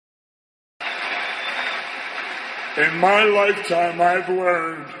In my lifetime, I've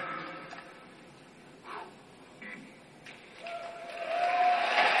learned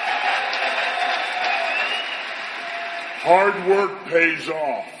hard work pays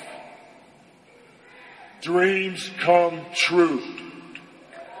off. Dreams come true.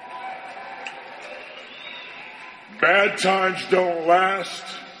 Bad times don't last,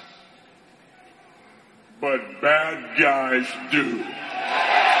 but bad guys do.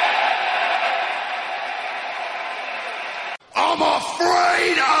 I'm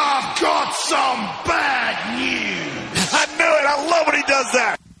afraid I've got some bad news. I knew it. I love when he does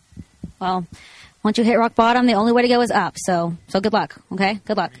that. Well, once you hit rock bottom, the only way to go is up. So good luck, okay?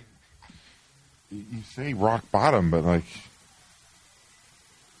 Good luck. You say rock bottom, but, like,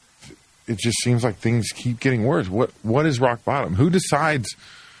 it just seems like things keep getting worse. What is rock bottom? Who decides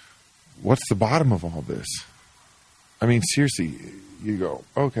what's the bottom of all this? I mean, seriously, you go,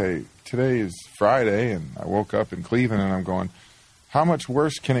 okay, today is Friday, and I woke up in Cleveland, and I'm going, how much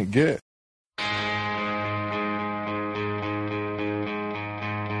worse can it get?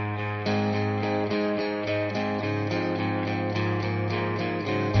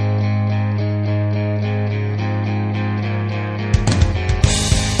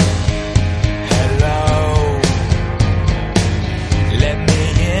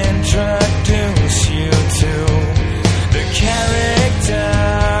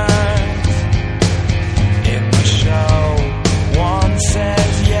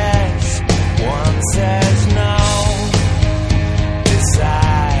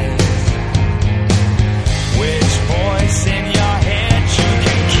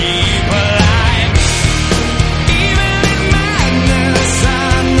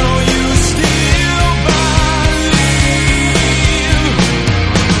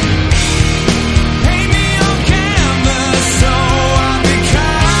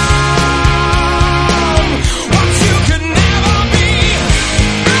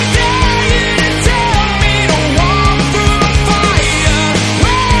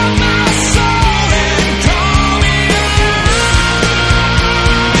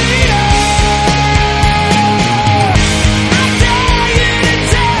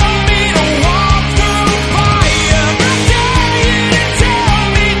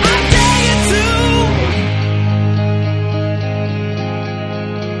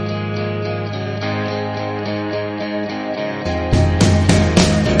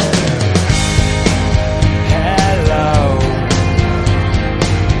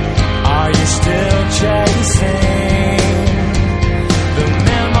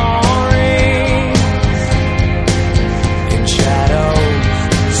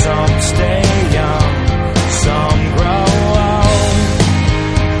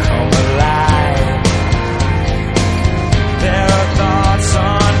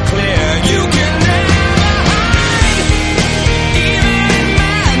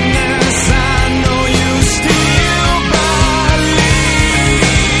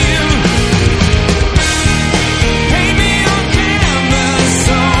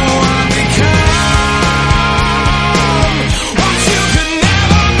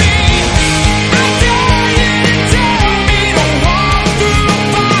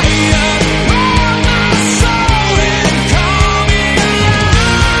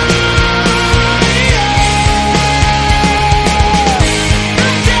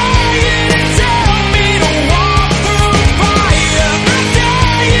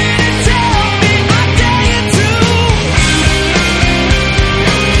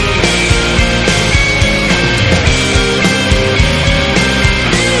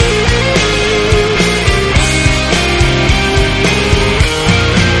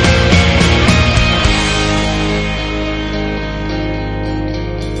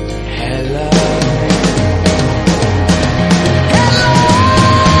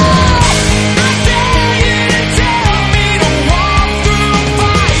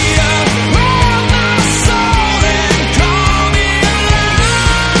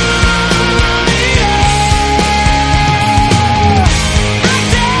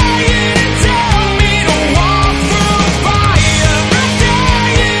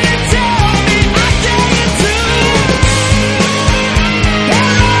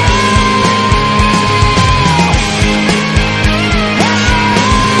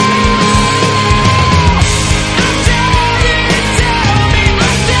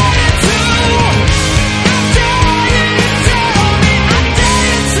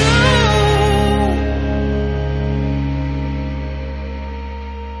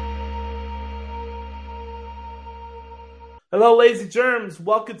 Hello, ladies and germs.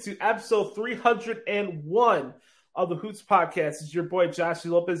 Welcome to episode 301 of the Hoots podcast. It's your boy, Josh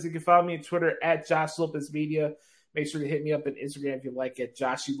Lopez. You can follow me on Twitter at Josh Lopez Media. Make sure to hit me up on Instagram if you like at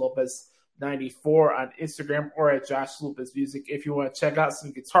Joshy Lopez 94 on Instagram or at Josh Lopez Music if you want to check out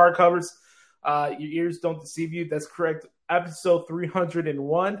some guitar covers. Your ears don't deceive you. That's correct. Episode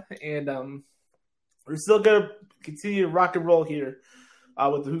 301, and we're still gonna continue to rock and roll here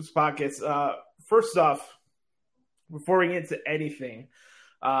with the Hoots podcast. First off, before we get into anything,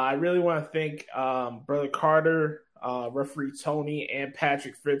 I really want to thank Brother Carter, referee Tony, and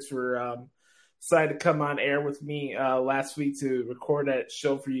Patrick Fritz for decided to come on air with me last week to record that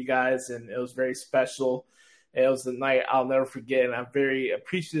show for you guys, and it was very special. It was a night I'll never forget, and I'm very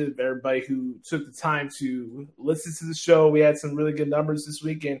appreciative of everybody who took the time to listen to the show. We had some really good numbers this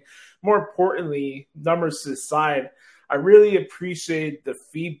week, and more importantly, numbers aside, I really appreciate the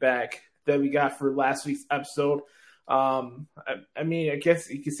feedback that we got for last week's episode. I mean, I guess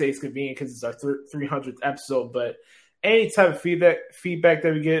you could say it's convenient because it's our 300th episode, but any type of feedback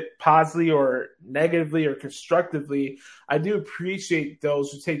that we get positively or negatively or constructively, I do appreciate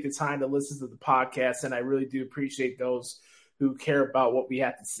those who take the time to listen to the podcast, and I really do appreciate those who care about what we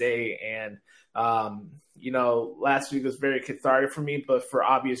have to say. And last week was very cathartic for me, but for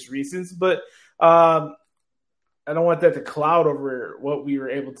obvious reasons. But I don't want that to cloud over what we were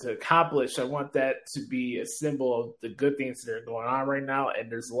able to accomplish. I want that to be a symbol of the good things that are going on right now,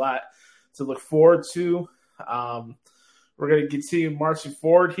 and there's a lot to look forward to. We're going to continue marching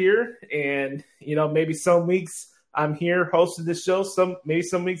forward here, and maybe some weeks I'm here hosting the show. Some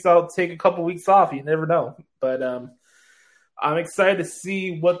weeks I'll take a couple weeks off. You never know, but I'm excited to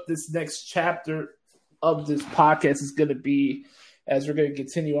see what this next chapter of this podcast is going to be as we're going to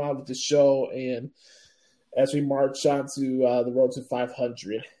continue on with the show and as we march on to the road to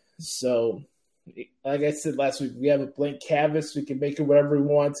 500. So, like I said last week, we have a blank canvas. We can make it whatever we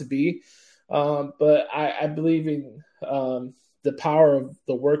want it to be. But I believe in the power of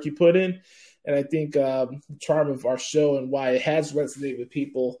the work you put in. And I think the charm of our show and why it has resonated with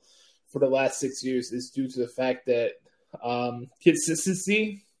people for the last 6 years is due to the fact that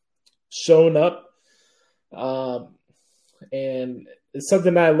consistency, showing up, and it's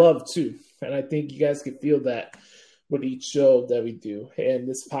something I love too. And I think you guys can feel that with each show that we do. And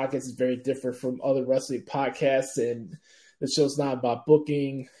this podcast is very different from other wrestling podcasts. And the show's not about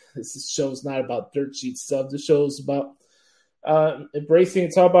booking. This show's not about dirt sheet stuff. The show's about embracing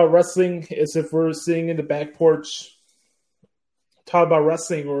and talk about wrestling as if we're sitting in the back porch, talk about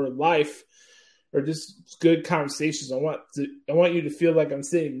wrestling or life or just good conversations. I want you to feel like I'm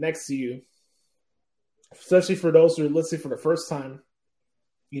sitting next to you, especially for those who are listening for the first time.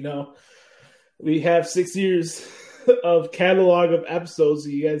 We have 6 years of catalog of episodes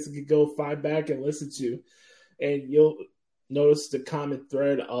that you guys can go find back and listen to, and you'll notice the common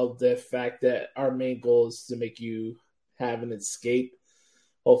thread of the fact that our main goal is to make you have an escape.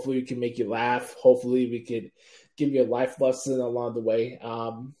 Hopefully we can make you laugh. Hopefully we could give you a life lesson along the way.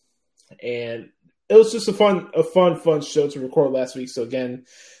 And it was just a fun show to record last week. So again,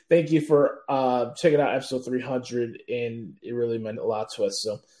 thank you for checking out episode 300, and it really meant a lot to us.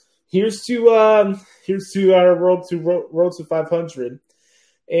 So here's to our road to 500.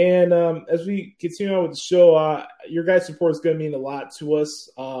 And as we continue on with the show, your guys' support is going to mean a lot to us.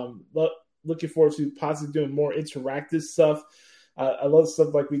 Looking forward to possibly doing more interactive stuff. I love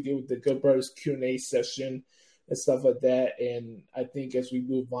stuff like we do with the Good Brothers Q&A session and stuff like that. And I think as we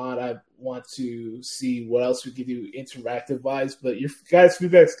move on, I want to see what else we can do interactive-wise. But your guys'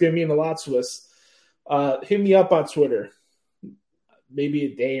 feedback is going to mean a lot to us. Hit me up on Twitter, maybe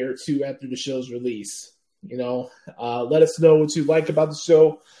a day or two after the show's release. Let us know what you like about the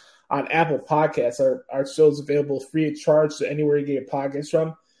show on Apple Podcasts. Our show is available free of charge, so anywhere you get a podcast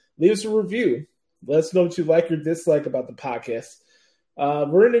from, leave us a review. Let us know what you like or dislike about the podcast.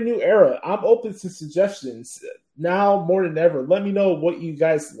 We're in a new era. I'm open to suggestions now more than ever. Let me know what you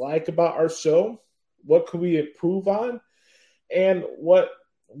guys like about our show. What could we improve on? And what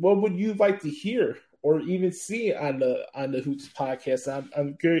would you like to hear or even see on the Hoots podcast?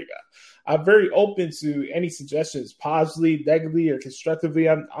 I'm very open to any suggestions, positively, negatively, or constructively.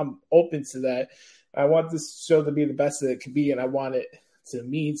 I'm open to that. I want this show to be the best that it can be, and I want it to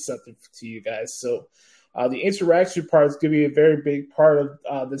mean something to you guys. So the interaction part is going to be a very big part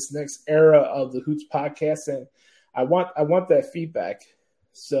of this next era of the Hoots podcast, and I want that feedback.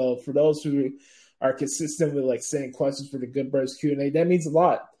 So for those who are consistent with saying questions for the Good Brothers Q&A, that means a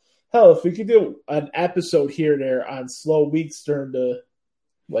lot. Hell, if we could do an episode here and there on slow weeks during the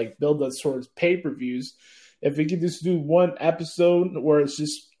build us towards pay-per-views, if we could just do one episode where it's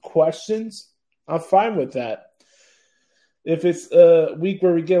just questions, I'm fine with that. If it's a week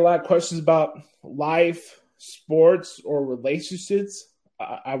where we get a lot of questions about life, sports, or relationships,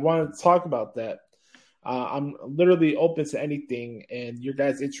 I want to talk about that. I'm literally open to anything, and your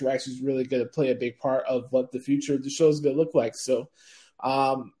guys' interaction is really going to play a big part of what the future of the show is going to look like. So,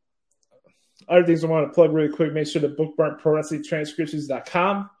 other things I want to plug really quick, make sure to bookmark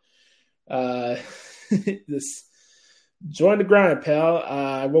ProWrestlingTranscriptions.com. This join the grind, pal.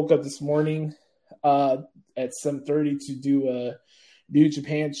 I woke up this morning at 7:30 to do a New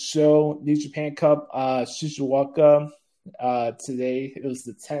Japan show, New Japan Cup, Shizuoka. Today it was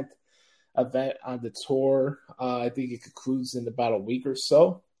the 10th event on the tour. I think it concludes in about a week or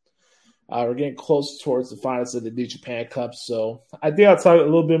so. We're getting close towards the finals of the New Japan Cup, so I think I'll talk a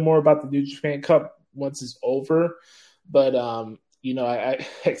little bit more about the New Japan Cup once it's over. But I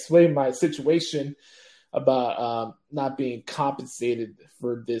explained my situation about not being compensated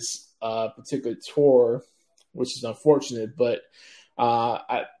for this particular tour, which is unfortunate. But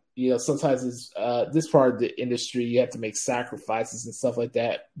sometimes it's this part of the industry, you have to make sacrifices and stuff like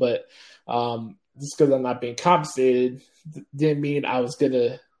that. But just because I'm not being compensated didn't mean I was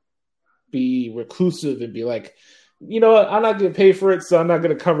gonna be reclusive and be like, you know what, I'm not going to pay for it, so I'm not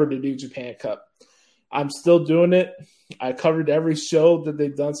going to cover the New Japan Cup. I'm still doing it. I covered every show that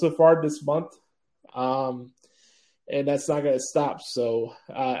they've done so far this month, and that's not going to stop. So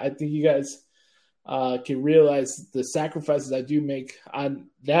I think you guys can realize the sacrifices I do make on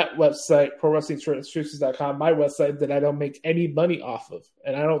that website, ProWrestlingTranscriptions.com, my website, that I don't make any money off of,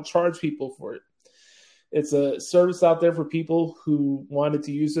 and I don't charge people for it. It's a service out there for people who wanted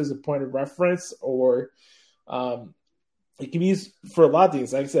to use it as a point of reference, or it can be used for a lot of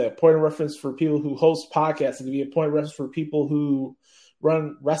things. Like I said, a point of reference for people who host podcasts. It can be a point of reference for people who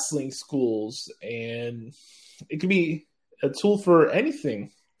run wrestling schools, and it can be a tool for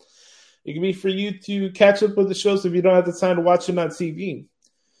anything. It can be for you to catch up with the shows if you don't have the time to watch them on TV,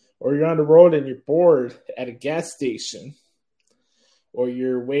 or you're on the road and you're bored at a gas station, or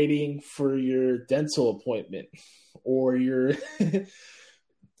you're waiting for your dental appointment, or you're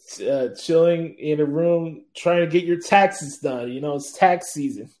chilling in a room trying to get your taxes done. It's tax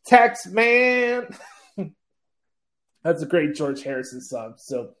season. Tax man! That's a great George Harrison song.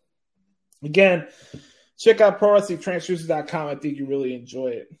 So, again, check out ProWrestlingTranscriptions.com. I think you really enjoy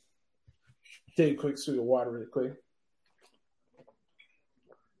it. Take a quick swig of water really quick.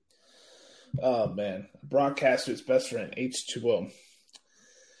 Oh, man. Broadcaster's best friend, H2O.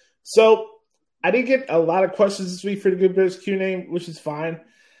 So, I didn't get a lot of questions this week for the Good Brothers Q&A, which is fine.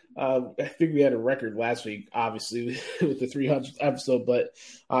 I think we had a record last week, obviously, with the 300th episode. But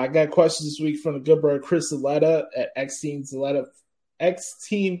I got questions this week from the good brother Chris Zaletta at X-Team Zaletta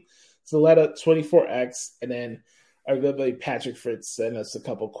 24X. And then our good buddy Patrick Fritz sent us a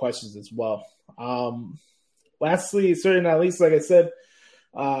couple questions as well. Lastly, certainly not least, like I said,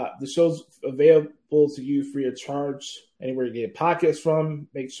 the show's available to you free of charge anywhere you get a podcast from.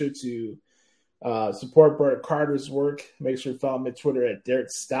 Make sure to support Bert Carter's work. Make sure to follow me on Twitter at Derek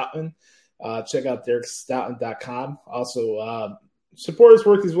Stoutman. Check out DerekStoutman.com. Also, support his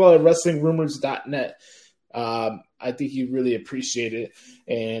work as well at WrestlingRumors.net. I think you really appreciate it.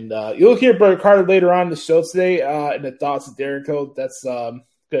 And you'll hear Bert Carter later on in the show today in the Thoughts of Derrico. That's going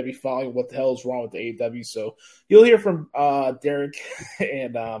to be following what the hell is wrong with the AEW. So you'll hear from Derek.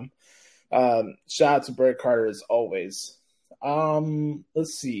 And shout out to Bert Carter as always.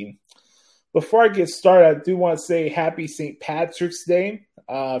 Let's see. Before I get started, I do want to say happy St. Patrick's Day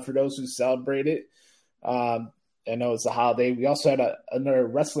for those who celebrate it. I know it's a holiday. We also had another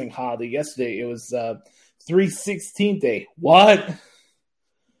wrestling holiday yesterday. It was 3/16 Day. What?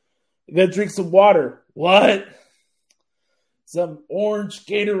 You gotta drink some water. What? Some orange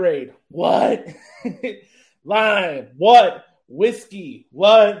Gatorade. What? Lime. What? Whiskey.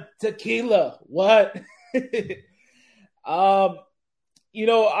 What? Tequila. What? I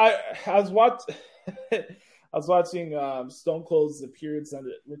was watching Stone Cold's appearance on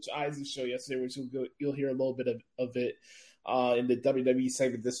the Rich Eisen show yesterday, which you'll hear a little bit of it in the WWE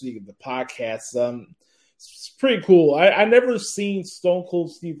segment this week of the podcast. It's pretty cool. I never seen Stone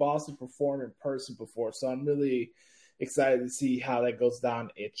Cold Steve Austin perform in person before, so I'm really excited to see how that goes down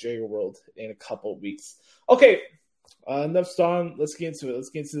at J World in a couple of weeks. Okay, enough song. Let's get into it. Let's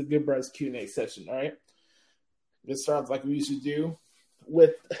get into the Good Brothers Q&A session. All right, let's start like we usually do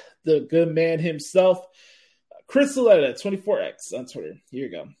with the good man himself, Chris Zaletta, 24X on Twitter. Here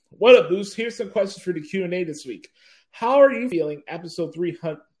you go. What up, Boost? Here's some questions for the Q&A this week. How are you feeling after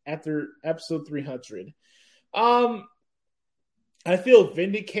episode 300? I feel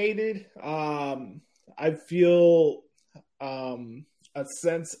vindicated. I feel a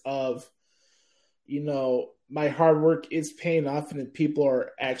sense of, my hard work is paying off and people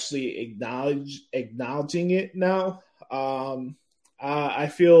are actually acknowledging it now. I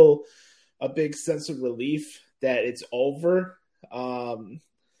feel a big sense of relief that it's over. I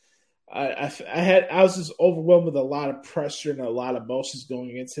was just overwhelmed with a lot of pressure and a lot of emotions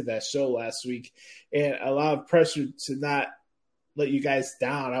going into that show last week, and a lot of pressure to not let you guys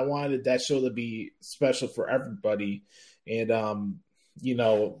down. I wanted that show to be special for everybody, and you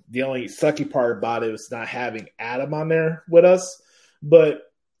know, the only sucky part about it was not having Adam on there with us. But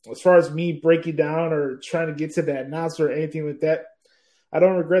as far as me breaking down or trying to get to that announcer or anything like that, I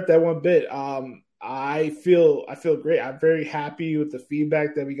don't regret that one bit. I feel great. I'm very happy with the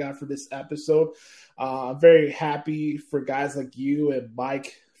feedback that we got for this episode. I'm very happy for guys like you and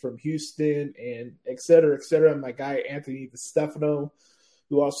Mike from Houston and et cetera, and my guy Anthony DeStefano,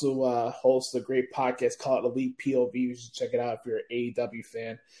 who also hosts a great podcast called Elite POV. You should check it out if you're an AEW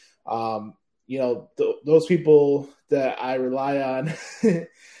fan. You know, those people that I rely on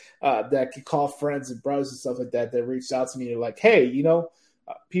that can call friends and brothers and stuff like that reached out to me and like, hey, you know,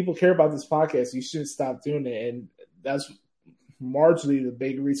 people care about this podcast. You shouldn't stop doing it. And that's marginally the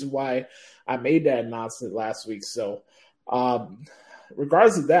big reason why I made that announcement last week. So,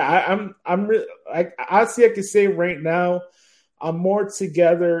 regardless of that, I'm really, honestly, I can say right now, I'm more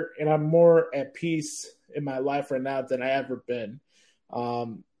together and I'm more at peace in my life right now than I ever been.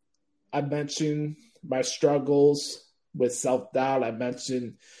 I mentioned my struggles with self-doubt. I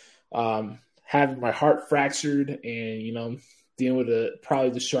mentioned having my heart fractured and, you know, dealing with probably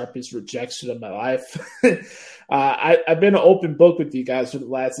the sharpest rejection of my life. I've been an open book with you guys for the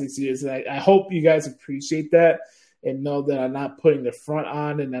last 6 years, and I hope you guys appreciate that and know that I'm not putting the front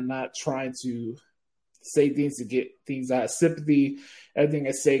on and I'm not trying to say things to get things out of sympathy. Everything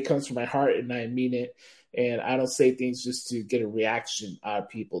I say comes from my heart and I mean it. And I don't say things just to get a reaction out of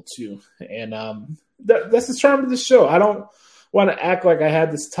people too. And that's the charm of the show. I don't want to act like I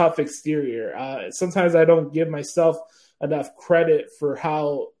had this tough exterior. Sometimes I don't give myself enough credit for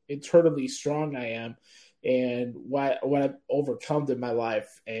how internally strong I am and what I've overcome in my life.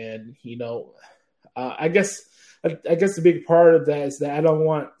 And, you know, I guess the big part of that is that I don't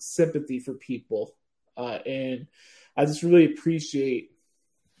want sympathy for people. And I just really appreciate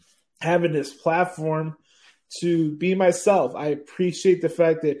having this platform to be myself. I appreciate the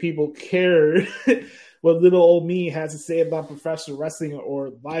fact that people care what little old me has to say about professional wrestling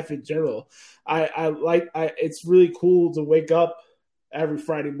or life in general. It's really cool to wake up every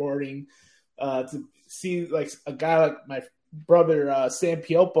Friday morning to see like a guy like my brother Sam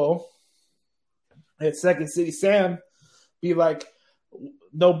Piopo at Second City Sam be like,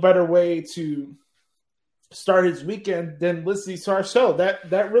 no better way to start his weekend than listening to our show.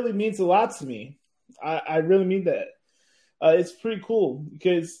 That really means a lot to me. I really mean that. It's pretty cool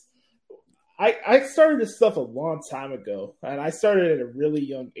because I started this stuff a long time ago, and I started at a really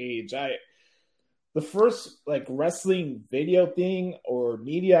young age. The first like wrestling video thing or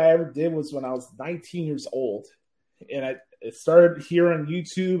media I ever did was when I was 19 years old, and I started here on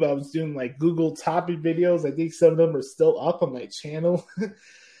YouTube. I was doing like Google topic videos. I think some of them are still up on my channel.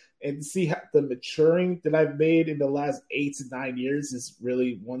 And to see the maturing that I've made in the last 8 to 9 years is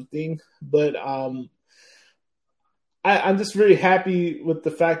really one thing. But I'm just very happy with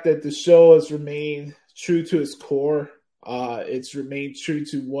the fact that the show has remained true to its core. It's remained true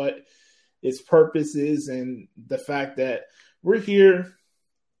to what its purpose is, and the fact that we're here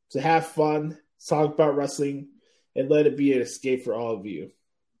to have fun, talk about wrestling, and let it be an escape for all of you.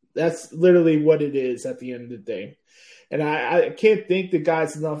 That's literally what it is at the end of the day. And I can't thank the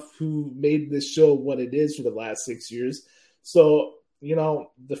guys enough who made this show what it is for the last 6 years. So, you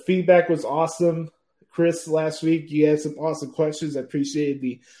know, the feedback was awesome. Chris, last week, you had some awesome questions. I appreciated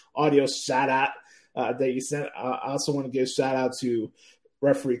the audio shout out that you sent. I also want to give a shout out to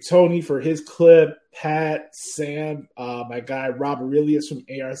referee Tony for his clip, Pat, Sam, my guy Rob Aurelius from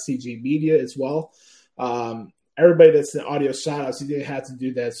ARCG Media as well. Everybody that's in audio shout outs, you didn't have to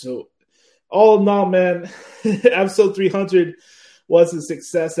do that. So, all in all, man, episode 300 was a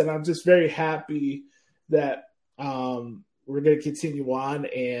success, and I'm just very happy that we're going to continue on,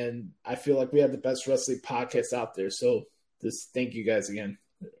 and I feel like we have the best wrestling podcast out there. So just thank you guys again.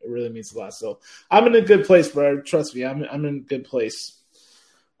 It really means a lot. So I'm in a good place, bro. Trust me, I'm in a good place.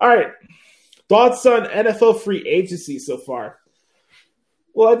 All right. Thoughts on NFL free agency so far?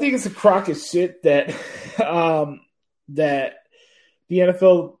 Well, I think it's a crock of shit that that the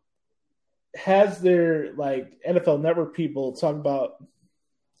NFL has their like NFL Network people talk about,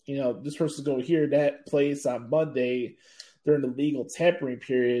 you know, this person's going here, that place on Monday during the legal tampering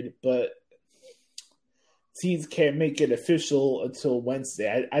period, but teams can't make it official until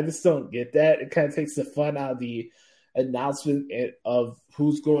Wednesday. I just don't get that. It kind of takes the fun out of the announcement of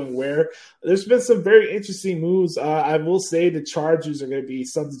who's going where. There's been some very interesting moves. I will say the Chargers are going to be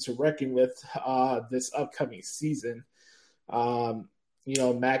something to reckon with this upcoming season.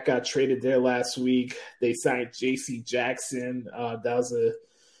 Matt got traded there last week. They signed J.C. Jackson. That was a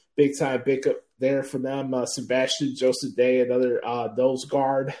big-time pickup there for them. Sebastian Joseph Day, another nose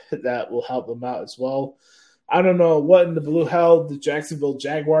guard that will help them out as well. I don't know what in the blue hell the Jacksonville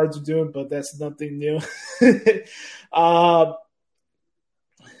Jaguars are doing, but that's nothing new. There's a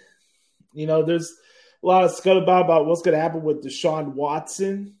lot of scuttlebutt about what's going to happen with Deshaun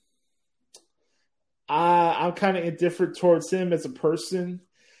Watson. I'm kind of indifferent towards him as a person,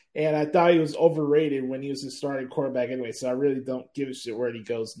 and I thought he was overrated when he was a starting quarterback anyway, so I really don't give a shit where he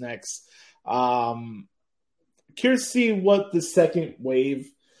goes next. Curious to see what the second wave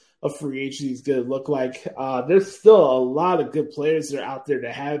of free agency is going to look like. There's still a lot of good players that are out there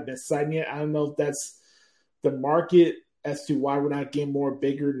that haven't been signed yet. I don't know if that's the market as to why we're not getting more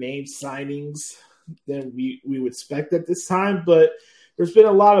bigger name signings than we would expect at this time, but there's been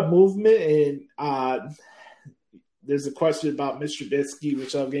a lot of movement, and there's a question about Mr. Trubisky,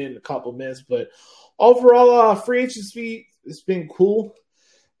 which I'll get in a couple minutes. But overall, free agency has been cool,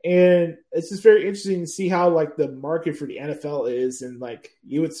 and it's just very interesting to see how the market for the NFL is, and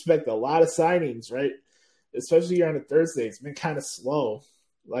you expect a lot of signings, right? Especially here on a Thursday, it's been kind of slow.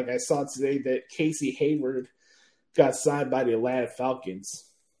 I saw today that Casey Hayward got signed by the Atlanta Falcons,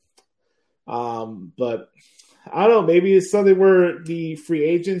 but I don't know, maybe it's something where the free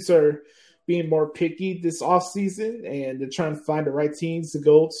agents are being more picky this offseason and they're trying to find the right teams to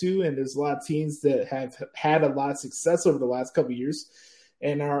go to. And there's a lot of teams that have had a lot of success over the last couple of years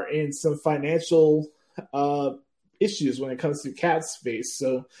and are in some financial issues when it comes to cap space.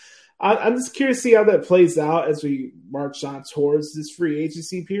 So I'm just curious to see how that plays out as we march on towards this free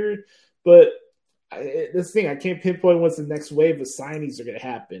agency period. But this thing, I can't pinpoint what's the next wave of signings are going to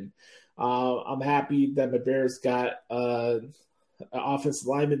happen. I'm happy that my Bears got offensive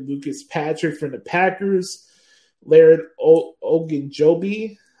lineman Lucas Patrick from the Packers, Laird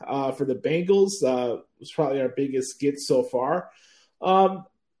Ogunjobi for the Bengals was probably our biggest get so far. NFL's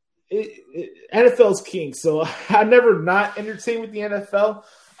king, so I never not entertained with the NFL.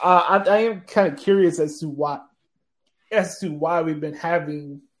 I am kind of curious as to why we've been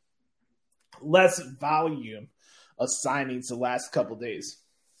having less volume of signings the last couple days.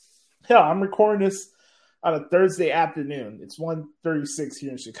 Hell, I'm recording this on a Thursday afternoon. It's 1:36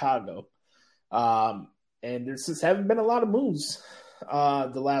 here in Chicago. And there's just haven't been a lot of moves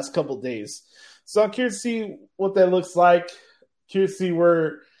the last couple days. So I'm curious to see what that looks like. Curious to see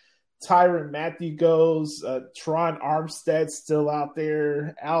where Tyrann Mathieu goes. Teron Armstead's still out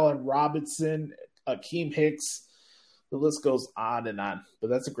there. Allen Robinson, Akeem Hicks. The list goes on and on.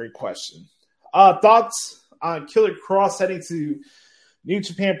 But that's a great question. Thoughts on Killer Cross heading to New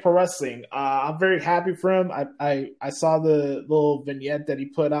Japan Pro Wrestling. I'm very happy for him. I saw the little vignette that he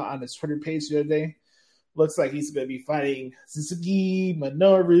put out on his Twitter page the other day. Looks like he's going to be fighting Suzuki,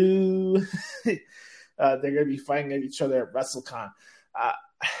 Minoru. They're going to be fighting at each other at WrestleCon.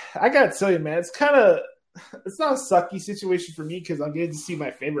 I got to tell you, man, it's not a sucky situation for me because I'm getting to see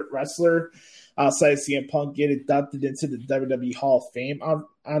my favorite wrestler outside of CM Punk get inducted into the WWE Hall of Fame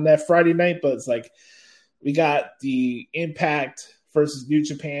on that Friday night. But it's we got the Impact versus New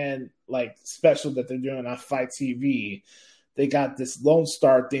Japan special that they're doing on Fight TV. They got this Lone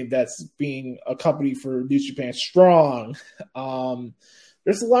Star thing that's being a company for New Japan Strong.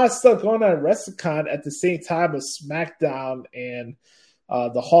 There's a lot of stuff going on at WrestleCon at the same time as SmackDown and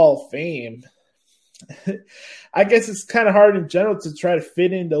the Hall of Fame. I guess it's kind of hard in general to try to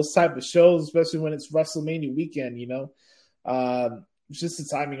fit in those type of shows, especially when it's WrestleMania weekend, It's just the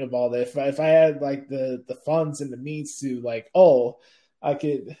timing of all that. If I had the funds and the means to I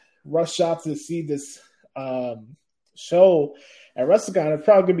could rush out to see this show at WrestleCon, it's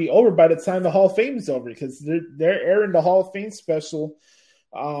probably gonna be over by the time the Hall of Fame is over because they're airing the Hall of Fame special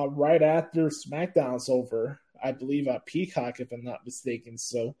right after SmackDown's over, I believe at Peacock if I'm not mistaken.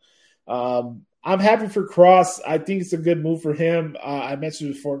 So I'm happy for Cross. I think it's a good move for him. I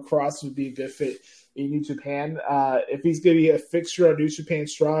mentioned before Cross would be a good fit in New Japan. If he's going to be a fixture on New Japan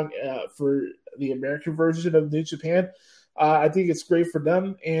Strong for the American version of New Japan, I think it's great for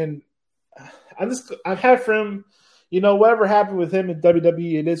them. And I'm happy for him. Whatever happened with him in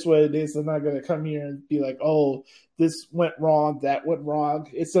WWE, it is what it is. I'm not going to come here and be like, oh, this went wrong, that went wrong.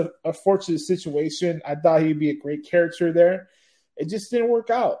 It's a fortunate situation. I thought he'd be a great character there. It just didn't work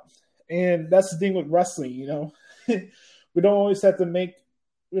out. And that's the thing with wrestling, we don't always have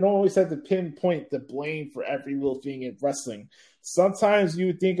to pinpoint the blame for every little thing in wrestling. Sometimes you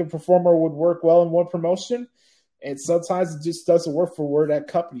would think a performer would work well in one promotion, And sometimes it just doesn't work for where that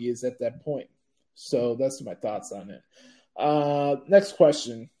company is at that point. So that's my thoughts on it. Next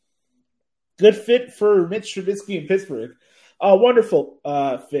question. Good fit for Mitch Trubisky in Pittsburgh. Wonderful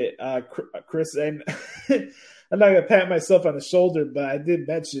fit, Chris. And I'm not going to pat myself on the shoulder, but I did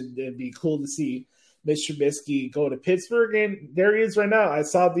mention it'd be cool to see Mitch Trubisky go to Pittsburgh. And there he is right now. I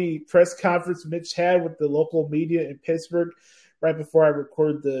saw the press conference Mitch had with the local media in Pittsburgh right before I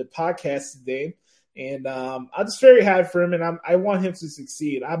recorded the podcast today. And I'm just very happy for him, and I want him to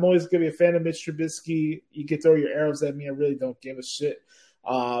succeed. I'm always going to be a fan of Mitch Trubisky. You can throw your arrows at me. I really don't give a shit.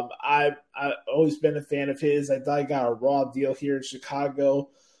 I've always been a fan of his. I thought he got a raw deal here in Chicago.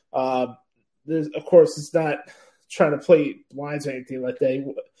 Of course, it's not trying to play lines or anything like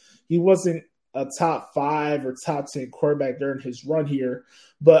that. He wasn't a top 5 or top 10 quarterback during his run here.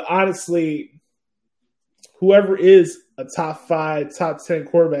 But honestly, whoever is a top 5, top 10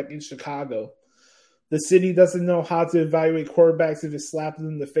 quarterback in Chicago, the city doesn't know how to evaluate quarterbacks if it's slapped them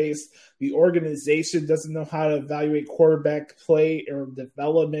in the face. The organization doesn't know how to evaluate quarterback play or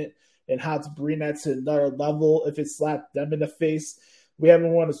development and how to bring that to another level if it slapped them in the face. We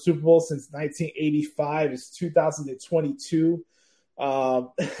haven't won a Super Bowl since 1985. It's 2022.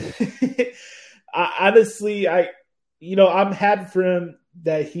 Honestly, I'm happy for him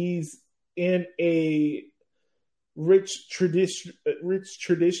that he's in a rich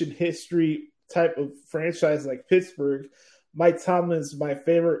tradition history type of franchise like Pittsburgh. Mike Tomlin is my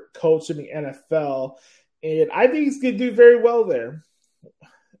favorite coach in the NFL, and I think he's going to do very well there.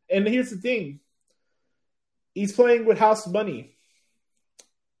 And here's the thing. He's playing with house money.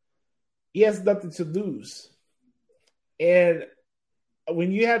 He has nothing to lose. And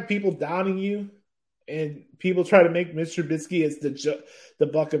when you have people downing you and people try to make Mr. Trubisky as the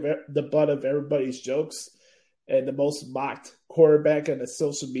butt of everybody's jokes and the most mocked quarterback in the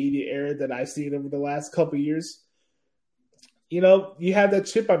social media era that I've seen over the last couple of years, you have that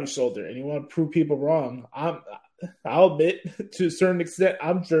chip on your shoulder and you want to prove people wrong. I'll admit, to a certain extent,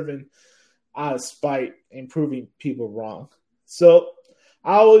 I'm driven out of spite in proving people wrong. So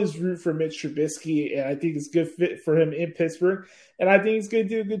I always root for Mitch Trubisky, and I think it's a good fit for him in Pittsburgh, and I think he's going to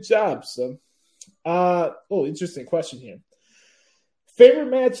do a good job. So, interesting question here. Favorite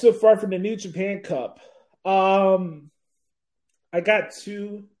match so far from the New Japan Cup? I got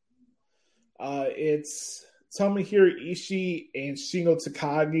 2. It's Tomohiro Ishii and Shingo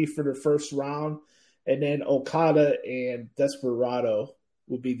Takagi for the first round, and then Okada and Desperado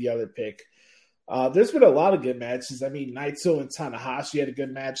would be the other pick. There's been a lot of good matches. I mean, Naito and Tanahashi had a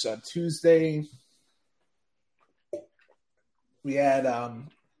good match on Tuesday. We had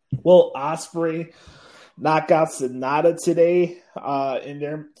Will Ospreay knock out Sonata today in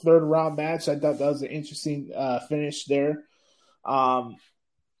their third round match. I thought that was an interesting finish there. Got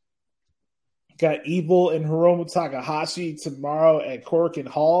Evil and Hiromu Takahashi tomorrow at Korakuen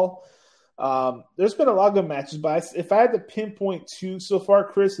Hall. There's been a lot of good matches, but if I had to pinpoint 2 so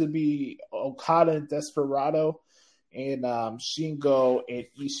far, Chris, it'd be Okada and Desperado and Shingo and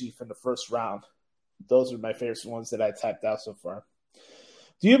Ishii from the first round. Those are my favorite ones that I typed out so far.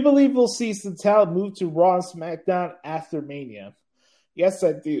 Do you believe we'll see some talent move to Raw and SmackDown after Mania? Yes,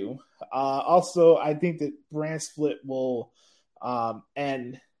 I do. Also, I think that brand split will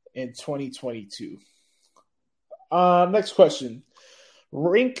end in 2022. Next question.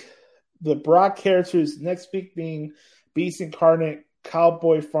 Rank the Brock characters next big thing, Beast Incarnate,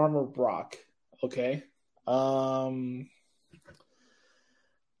 Cowboy Farmer Brock. Okay. Number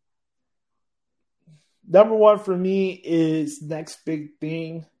 1 for me is Next Big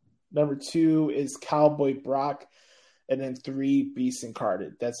Thing. Number 2 is Cowboy Brock. And then 3, Beast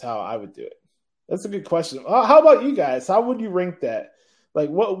Incarnate. That's how I would do it. That's a good question. How about you guys? How would you rank that? Like,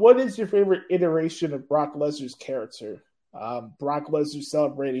 what is your favorite iteration of Brock Lesnar's character? Brock Lesnar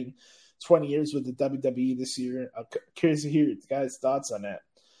celebrating 20 years with the WWE this year. I'm curious to hear you guys' thoughts on that.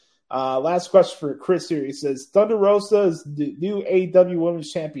 Last question for Chris here. He says, Thunder Rosa is the new AEW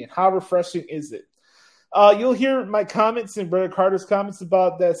Women's Champion. How refreshing is it? You'll hear my comments and Brother Carter's comments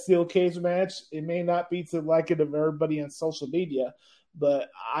about that steel cage match. It may not be to the liking of everybody on social media, but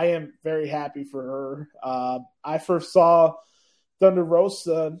I am very happy for her. I first saw Thunder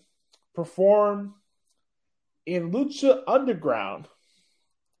Rosa perform in Lucha Underground,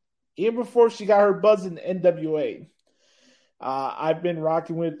 even before she got her buzz in the NWA. I've been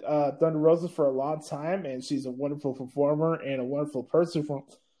rocking with Thunder Rosa for a long time, and she's a wonderful performer and a wonderful person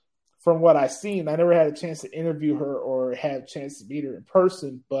from what I've seen. I never had a chance to interview her or had a chance to meet her in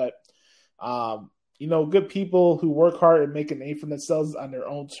person, but good people who work hard and make a name for themselves on their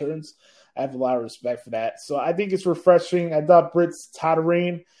own terms. I have a lot of respect for that. So I think it's refreshing. I thought Britt's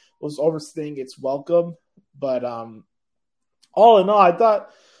tottering was overstaying its welcome, But all in all, I thought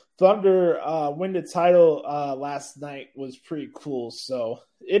Thunder win the title last night was pretty cool. So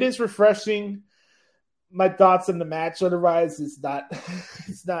it is refreshing. My thoughts on the match otherwise is not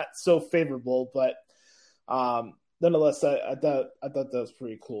it's not so favorable, but nonetheless, I thought that was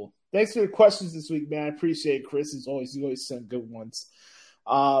pretty cool. Thanks for your questions this week, man. I appreciate it, Chris. As always, you always send good ones.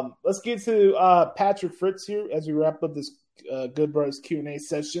 Let's get to Patrick Fritz here as we wrap up this Good Brothers Q&A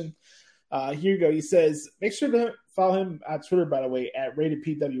session. Here you go. He says, make sure to follow him on Twitter, by the way, at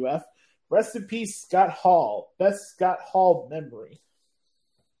RatedPWF. Rest in peace, Scott Hall. Best Scott Hall memory.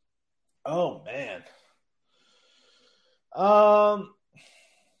 Oh, man. I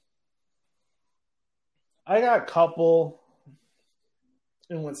got a couple.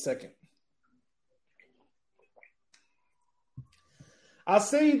 In 1 second. I'll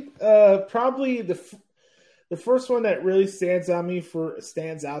say probably the first one that really stands out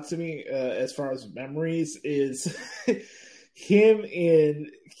to me as far as memories is him and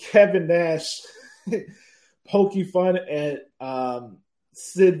Kevin Nash poking fun at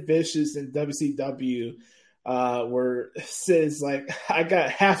Sid Vicious in WCW, where Sid's like, I got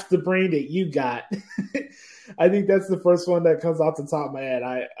half the brain that you got. I think that's the first one that comes off the top of my head.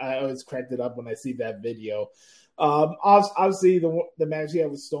 I always cracked it up when I see that video. Obviously, the match he had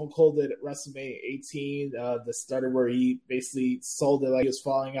with Stone Cold at WrestleMania 18, the starter where he basically sold it like he was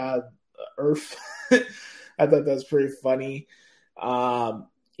falling out of Earth. I thought that was pretty funny. Getting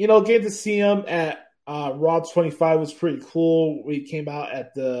to see him at Raw 25 was pretty cool. We came out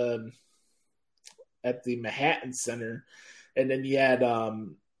at the Manhattan Center, and then you had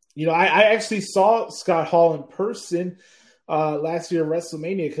I actually saw Scott Hall in person last year at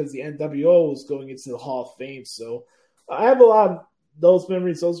WrestleMania because the NWO was going into the Hall of Fame. So I have a lot of those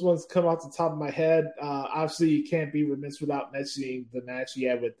memories. Those ones come off the top of my head. Obviously, you can't be remiss without mentioning the match he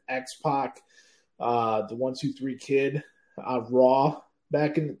had with X-Pac, the 1, 2, 3 Kid on Raw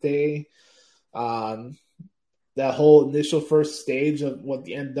back in the day. That whole initial first stage of what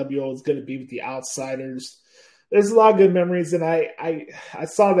the NWO is going to be with the Outsiders. There's a lot of good memories, and I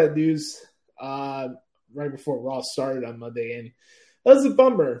saw that news right before Raw started on Monday, and that was a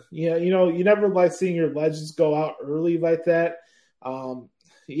bummer. You never like seeing your legends go out early like that.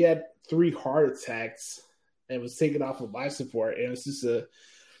 He had 3 heart attacks and was taken off of life support, and it was just a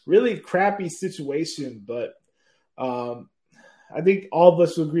really crappy situation. But I think all of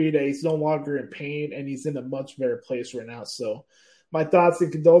us will agree that he's no longer in pain, and he's in a much better place right now. So my thoughts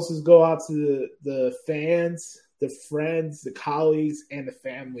and condolences go out to the fans, the friends, the colleagues, and the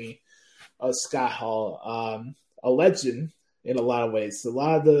family of Scott Hall. A legend in a lot of ways. A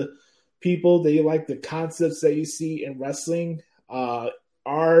lot of the people that you like, the concepts that you see in wrestling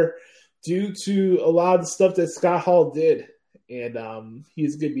are due to a lot of the stuff that Scott Hall did. And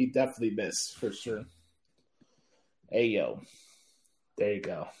he's going to be definitely missed for sure. Hey, yo. There you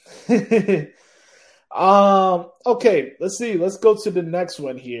go. Okay, let's see. Let's go to the next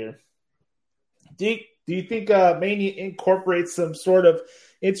one here. Do you think Mania incorporates some sort of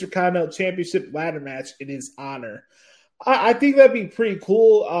Intercontinental Championship ladder match in his honor? I think that'd be pretty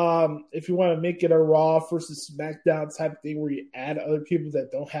cool. If you want to make it a Raw versus SmackDown type of thing where you add other people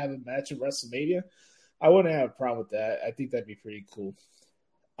that don't have a match at WrestleMania, I wouldn't have a problem with that. I think that'd be pretty cool.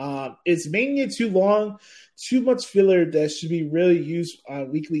 Is Mania too long? Too much filler that should be really used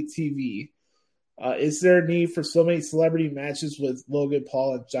on weekly TV? Is there a need for so many celebrity matches with Logan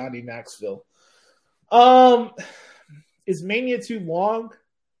Paul and Johnny Knoxville? Is Mania too long?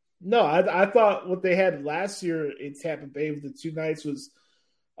 No, I thought what they had last year in Tampa Bay with the 2 nights was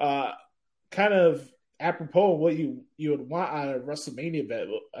kind of apropos of what you would want out of WrestleMania bet.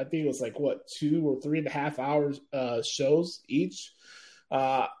 I think it was like, 2 or 3.5 hours shows each.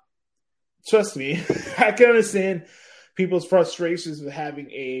 Trust me, I can understand people's frustrations with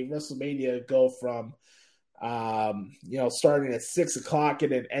having a WrestleMania go from starting at 6 o'clock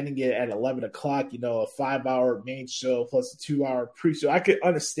and then ending it at 11 o'clock, a 5-hour main show plus a 2-hour pre-show. I could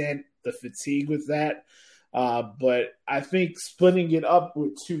understand the fatigue with that. But I think splitting it up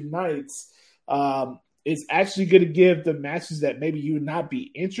with 2 nights is actually going to give the matches that maybe you would not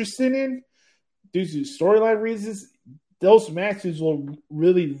be interested in due to storyline reasons. Those matches will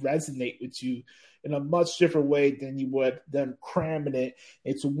really resonate with you in a much different way than you would them cramming it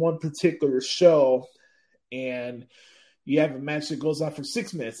into one particular show. And you have a match that goes on for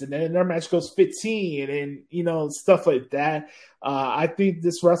 6 minutes, and then another match goes 15, and stuff like that. I think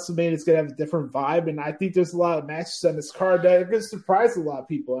this WrestleMania is going to have a different vibe, and I think there's a lot of matches on this card that are going to surprise a lot of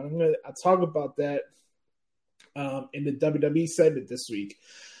people. And I'll talk about that in the WWE segment this week.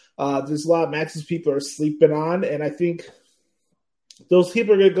 There's a lot of matches people are sleeping on, and I think those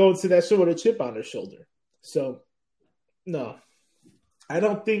people are going to go into that show with a chip on their shoulder. So, no. I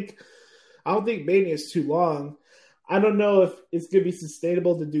don't think Mania is too long. I don't know if it's going to be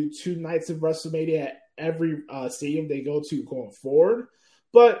sustainable to do 2 nights of WrestleMania at every stadium they go to going forward.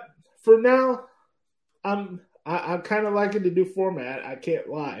 But for now, I'm kind of liking the new format. I can't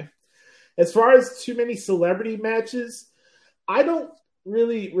lie. As far as too many celebrity matches, I don't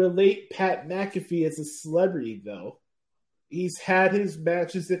really relate Pat McAfee as a celebrity, though. He's had his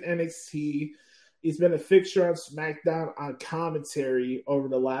matches in NXT. He's been a fixture on SmackDown on commentary over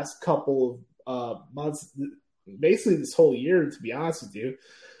the last couple of months, basically this whole year, to be honest with you.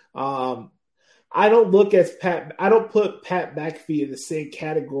 I don't put Pat McAfee in the same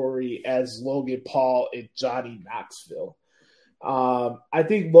category as Logan Paul and Johnny Knoxville. I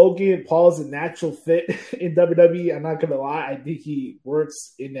think Logan Paul is a natural fit in WWE. I'm not going to lie. I think he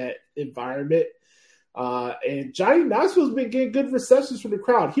works in that environment. And Johnny Knoxville's been getting good receptions from the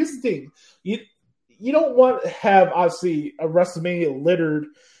crowd. Here's the thing. You don't want to have, obviously, a WrestleMania littered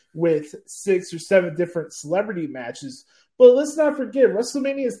with 6 or 7 different celebrity matches. But let's not forget,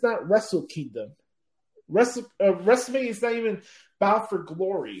 WrestleMania is not Wrestle Kingdom. WrestleMania is not even Bound for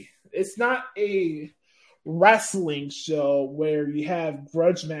Glory. It's not a wrestling show where you have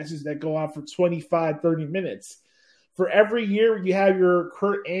grudge matches that go on for 25, 30 minutes. For every year, you have your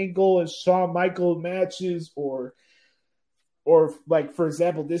Kurt Angle and Shawn Michaels matches, or like, for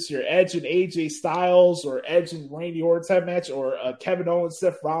example, this year, Edge and AJ Styles, or Edge and Randy Orton type match, or Kevin Owens,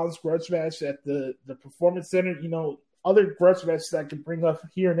 Seth Rollins grudge match at the Performance Center. Other grudge matches that I can bring up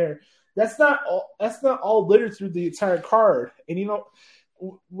here and there. That's not all littered through the entire card. And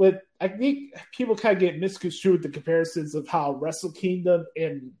I think people kind of get misconstrued with the comparisons of how Wrestle Kingdom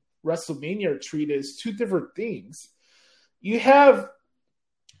and WrestleMania are treated as 2 different things. You have,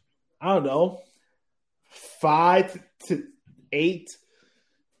 I don't know, 5 to 8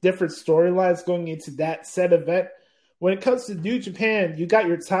 different storylines going into that set event. When it comes to New Japan, you got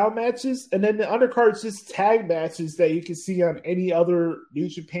your title matches, and then the undercard is just tag matches that you can see on any other New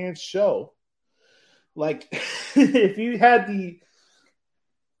Japan show. Like, if you had the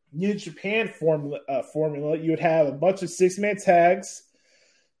New Japan formula, you would have a bunch of 6-man tags.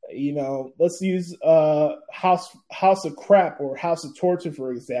 Let's use House of Crap or House of Torture,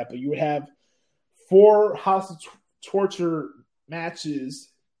 for example. You would have 4 House of Torture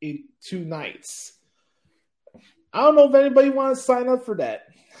matches in 2 nights. I don't know if anybody wants to sign up for that.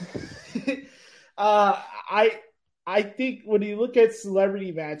 I think when you look at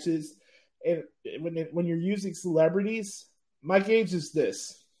celebrity matches, and when you're using celebrities, my gauge is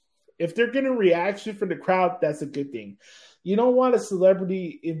this: if they're getting a reaction from the crowd, that's a good thing. You don't want a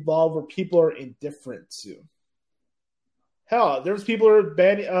celebrity involved where people are indifferent to. Hell, there's people who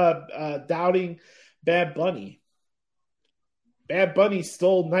are doubting Bad Bunny. Bad Bunny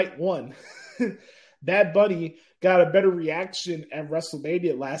stole night 1. Bad Bunny got a better reaction at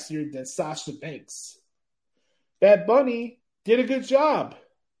WrestleMania last year than Sasha Banks. Bad Bunny did a good job.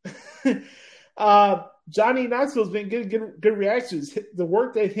 Johnny Knoxville's been getting good reactions. The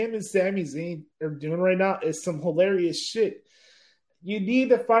work that him and Sami Zayn are doing right now is some hilarious shit. You need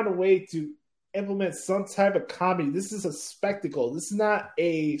to find a way to implement some type of comedy. This is a spectacle. This is not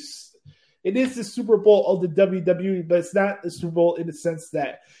it is the Super Bowl of the WWE, but it's not the Super Bowl in the sense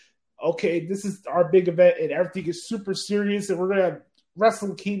that, okay, this is our big event and everything is super serious and we're going to have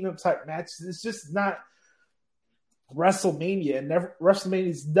Wrestle Kingdom type matches. It's just not WrestleMania. And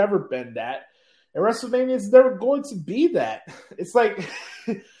WrestleMania's never been that. And WrestleMania is never going to be that. It's like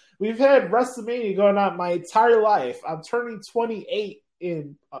we've had WrestleMania going on my entire life. I'm turning 28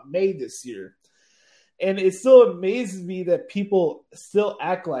 in May this year. And it still amazes me that people still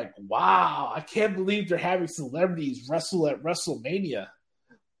act like, wow, I can't believe they're having celebrities wrestle at WrestleMania.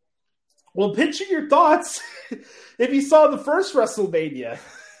 Well, picture your thoughts if you saw the first WrestleMania.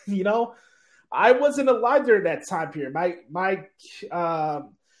 I wasn't alive during that time period. I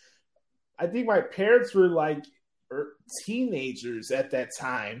think my parents were like teenagers at that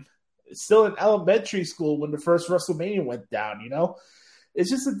time, still in elementary school when the first WrestleMania went down. It's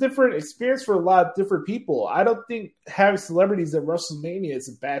just a different experience for a lot of different people. I don't think having celebrities at WrestleMania is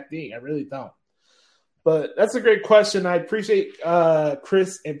a bad thing. I really don't. But that's a great question. I appreciate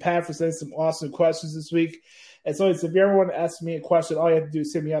Chris and Pat for sending some awesome questions this week. As always, if you ever want to ask me a question, all you have to do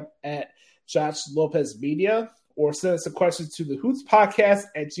is hit me up at Josh Lopez Media or send us a question to the Hoots Podcast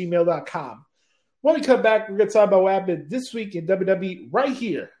at gmail.com. When we come back, we're going to talk about what happened this week in WWE right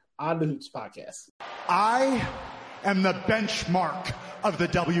here on the Hoots Podcast. I am the benchmark of the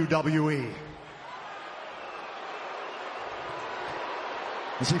WWE.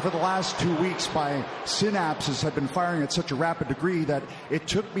 You see, for the last 2 weeks, my synapses have been firing at such a rapid degree that it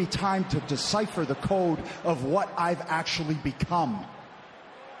took me time to decipher the code of what I've actually become.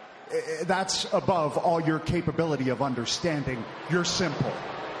 That's above all your capability of understanding. You're simple.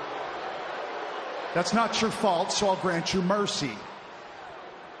 That's not your fault, so I'll grant you mercy.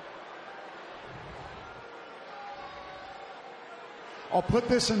 I'll put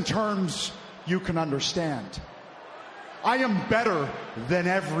this in terms you can understand. I am better than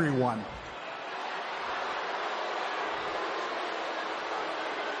everyone.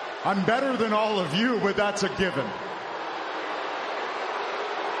 I'm better than all of you, but that's a given.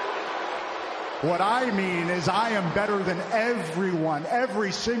 What I mean is I am better than everyone,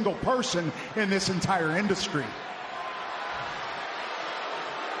 every single person in this entire industry.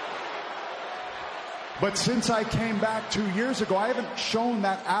 But since I came back 2 years ago, I haven't shown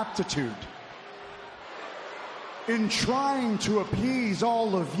that aptitude. In trying to appease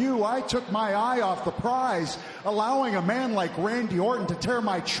all of you, I took my eye off the prize, allowing a man like Randy Orton to tear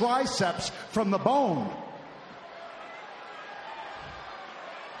my triceps from the bone.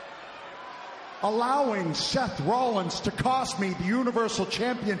 Allowing Seth Rollins to cost me the Universal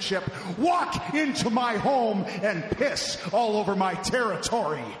Championship, walk into my home and piss all over my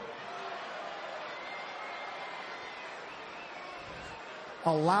territory.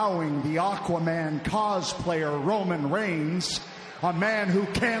 Allowing the Aquaman cosplayer Roman Reigns, a man who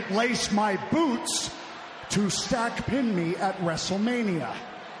can't lace my boots, to stack pin me at WrestleMania.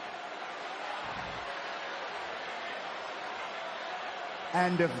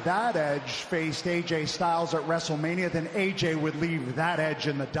 And if that Edge faced AJ Styles at WrestleMania, then AJ would leave that Edge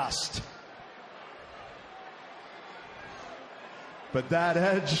in the dust. But that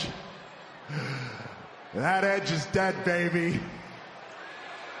Edge is dead, baby.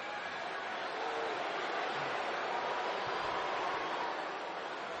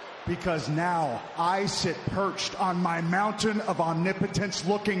 Because now I sit perched on my mountain of omnipotence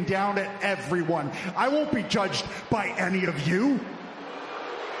looking down at everyone. I won't be judged by any of you.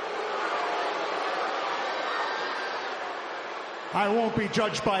 I won't be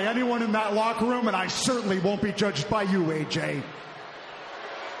judged by anyone in that locker room, and I certainly won't be judged by you, AJ.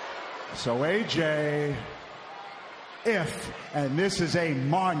 So AJ, if, and this is a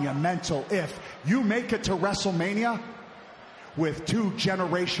monumental if, you make it to WrestleMania with two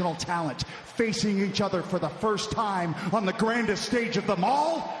generational talent facing each other for the first time on the grandest stage of them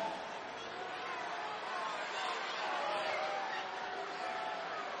all,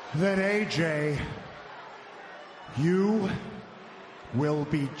 then AJ, you will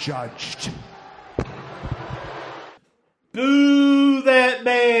be judged. Boo that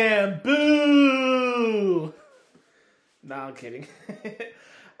man! Boo! Nah, I'm kidding.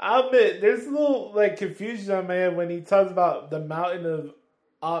 I'll admit, there's a little confusion on my head when he talks about the mountain of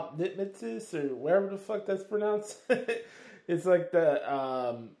omnipotence or wherever the fuck that's pronounced. It's like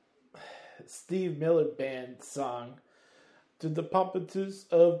the Steve Miller Band song. To the pompousness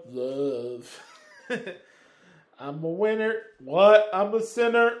of love. I'm a winner. What? I'm a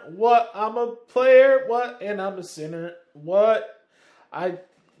sinner. What? I'm a player. What? And I'm a sinner. What? I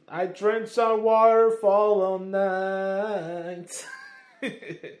drench on waterfall all night.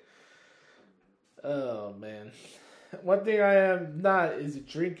 Oh, man. One thing I am not is a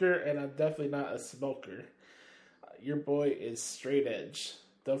drinker, and I'm definitely not a smoker. Your boy is straight edge.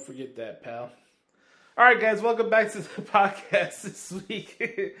 Don't forget that, pal. All right, guys, welcome back to the podcast this week.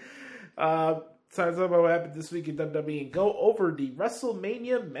 Time to talk about what happened this week in WWE and go over the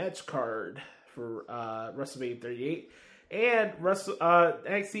WrestleMania match card for WrestleMania 38 and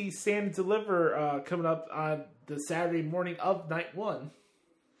NXT Stand and Deliver coming up on the Saturday morning of night one.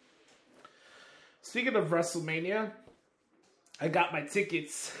 Speaking of WrestleMania, I got my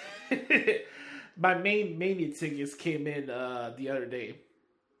tickets. My main Mania tickets came in the other day.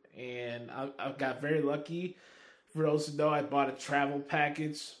 And I got very lucky. For those who know, I bought a travel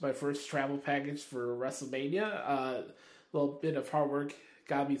package, my first travel package for WrestleMania. A little bit of hard work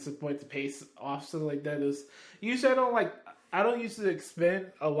got me to the point to pay off something like that. Usually I don't usually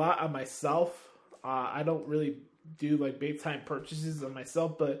expend a lot on myself. I don't really do big time purchases on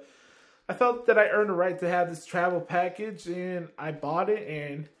myself, but I felt that I earned the right to have this travel package, and I bought it,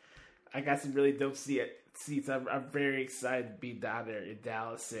 and I got some really dope seats. I'm very excited to be down there in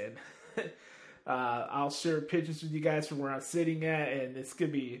Dallas, and I'll share pictures with you guys from where I'm sitting at, and it's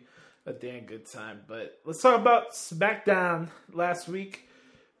gonna be a damn good time. But let's talk about SmackDown last week.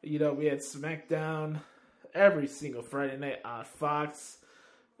 You know, we had SmackDown every single Friday night on Fox.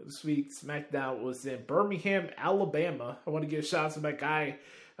 This week, SmackDown was in Birmingham, Alabama. I want to give a shout out to my guy,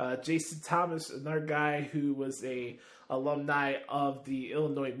 Jason Thomas, another guy who was a alumni of the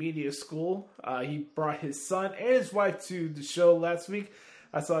Illinois Media School. He brought his son and his wife to the show last week.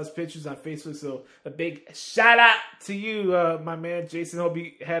 I saw his pictures on Facebook, so a big shout out to you, my man Jason. Hope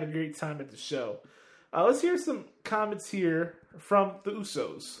you had a great time at the show. Let's hear some comments here from the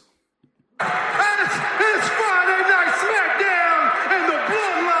Usos. It's Friday Night SmackDown, and the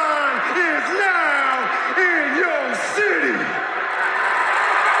Bloodline is now in your city.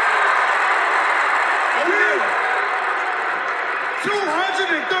 Oh, yeah.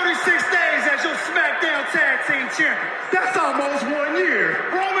 236 days as your SmackDown Tag Team Champion. That's almost 1 year.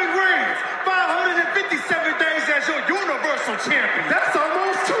 Roman Reigns, 557 days as your Universal Champion. That's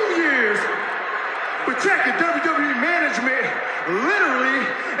almost 2 years. But check it, WWE management literally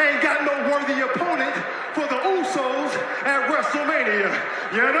ain't got no worthy opponent for the Usos at WrestleMania.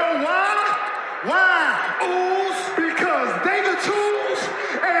 You know why? Why? Usos? Because they the tools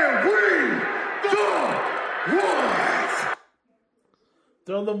and we the ones.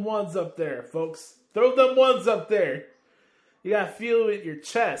 Throw them ones up there, folks. Throw them ones up there. You gotta feel it in your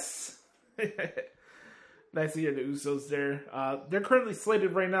chest. Nice to hear the Usos there. They're currently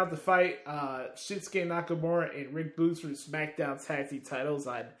slated right now to fight Shinsuke Nakamura and Rick Boogs for the SmackDown Tag Team titles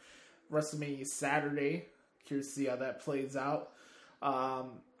on WrestleMania Saturday. Curious to see how that plays out.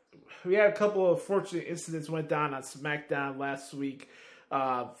 We had a couple of fortunate incidents went down on SmackDown last week.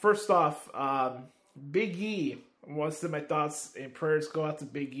 First off, Big E. I want to send my thoughts and prayers go out to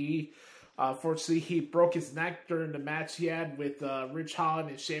Big E. Fortunately, he broke his neck during the match he had with Rich Holland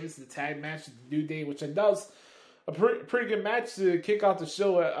and Sheamus in the tag match with the New Day, which I thought was a pretty good match to kick off the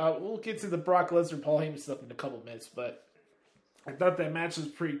show. We'll get to the Brock Lesnar, Paul Heyman stuff in a couple minutes, but I thought that match was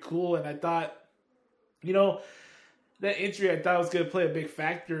pretty cool, and I thought, that injury I thought was going to play a big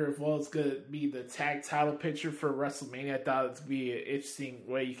factor as well as going to be the tag title picture for WrestleMania. I thought it would be an interesting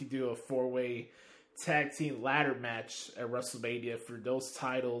way you could do a 4-way tag team ladder match at WrestleMania for those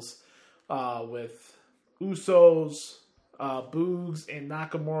titles. With Usos, Boogs, and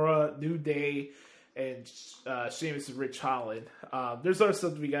Nakamura, New Day, and Sheamus and Rich Holland. There's other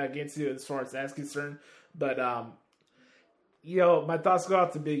stuff we got to get into as far as that's concerned. But, my thoughts go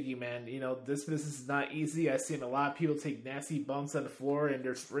out to Big E, man. This business is not easy. I've seen a lot of people take nasty bumps on the floor, and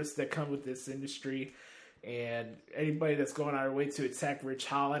there's risks that come with this industry. And anybody that's going out of their way to attack Rich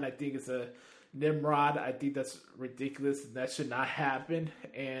Holland, I think it's a Nimrod. I think that's ridiculous, and that should not happen.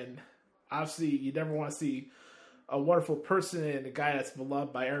 And obviously, you never want to see a wonderful person and a guy that's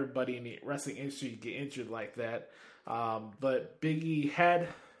beloved by everybody in the wrestling industry get injured like that. But Big E had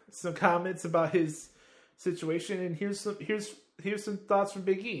some comments about his situation, and here's some thoughts from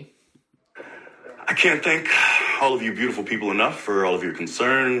Big E. I can't thank all of you beautiful people enough for all of your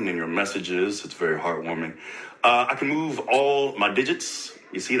concern and your messages. It's very heartwarming. I can move all my digits.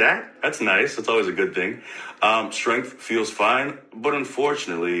 You see that? That's nice. That's always a good thing. Strength feels fine, but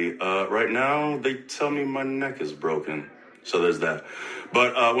unfortunately, right now, they tell me my neck is broken. So there's that.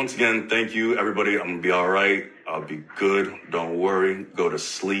 But once again, thank you, everybody. I'm going to be all right. I'll be good. Don't worry. Go to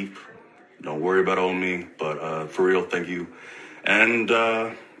sleep. Don't worry about old me. But for real, thank you. And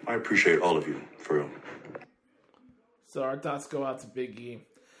I appreciate all of you, for real. So our thoughts go out to Big E.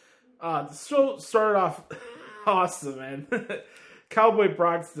 The show started off awesome, man. Cowboy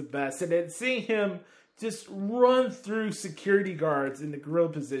Brock's the best. And then seeing him just run through security guards in the gorilla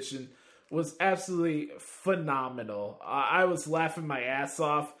position was absolutely phenomenal. I was laughing my ass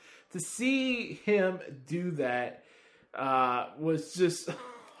off. To see him do that was just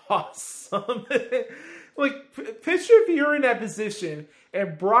awesome. Like, picture if you're in that position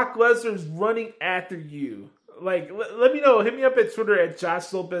and Brock Lesnar's running after you. Like, let me know. Hit me up at Twitter at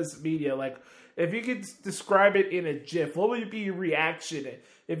Josh Lopez Media. Like, if you could describe it in a GIF, what would be your reaction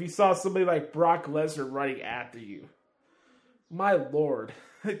if you saw somebody like Brock Lesnar running after you? My lord.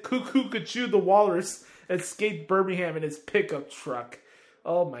 Cuckoo could chew the walrus escaped Birmingham in his pickup truck.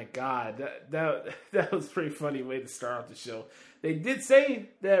 Oh my god. That was a pretty funny way to start out the show. They did say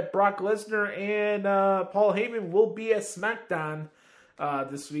that Brock Lesnar and Paul Heyman will be at SmackDown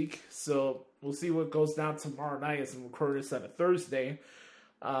this week. So we'll see what goes down tomorrow night as we record this on a Thursday.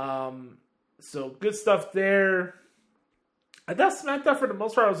 So good stuff there. I thought SmackDown for the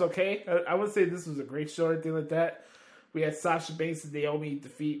most part was okay. I wouldn't say this was a great show or anything like that. We had Sasha Banks and Naomi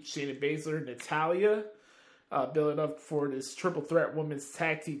defeat Shayna Baszler and Natalya, building up for this triple threat women's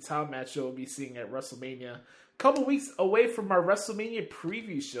tag team title match we'll be seeing at WrestleMania. A couple weeks away from our WrestleMania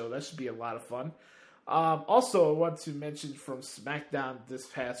preview show. That should be a lot of fun. Also, I want to mention from SmackDown this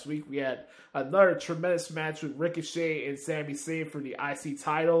past week, we had another tremendous match with Ricochet and Sami Zayn for the IC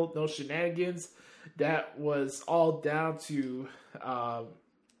title. No shenanigans. That was all down to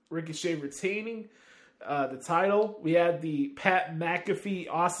Ricochet retaining. the title. We had the Pat McAfee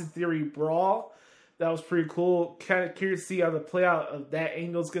Austin Theory brawl. That was pretty cool. Kind of curious to see how the play out of that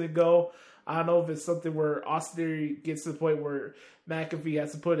angle is going to go. I don't know if it's something where Austin Theory gets to the point where McAfee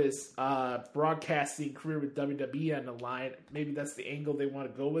has to put his broadcasting career with WWE on the line. Maybe that's the angle they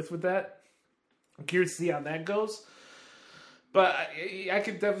want to go with that. I'm curious to see how that goes. But I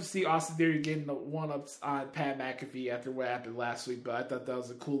can definitely see Austin Theory getting the one-ups on Pat McAfee after what happened last week. But I thought that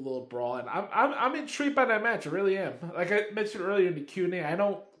was a cool little brawl, and I'm intrigued by that match. I really am. Like I mentioned earlier in the Q&A, I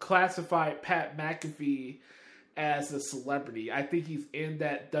don't classify Pat McAfee as a celebrity. I think he's in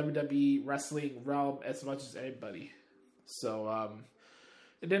that WWE wrestling realm as much as anybody. So,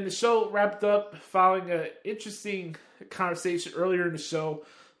 and then the show wrapped up following an interesting conversation earlier in the show.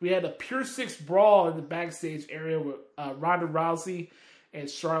 We had a Pure Six brawl in the backstage area with Ronda Rousey and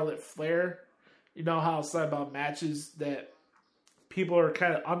Charlotte Flair. You know how it's about matches that people are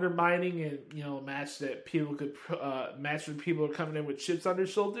kind of undermining, and a match that people could match when people are coming in with chips on their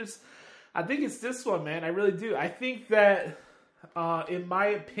shoulders. I think it's this one, man. I really do. I think that, in my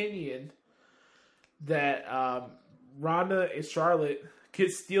opinion, that Ronda and Charlotte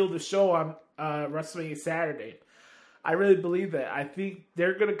could steal the show on WrestleMania Saturday. I really believe that. I think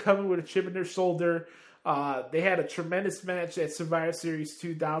they're going to come in with a chip in their shoulder. They had a tremendous match at Survivor Series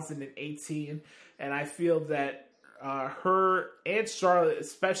 2018, and I feel that her and Charlotte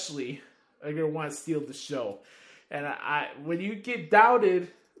especially are going to want to steal the show. And when you get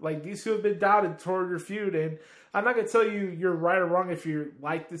doubted, like these two have been doubted toward your feud, and I'm not going to tell you you're right or wrong if you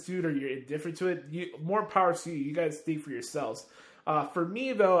like this feud or you're indifferent to it. More power to you. You guys think for yourselves. For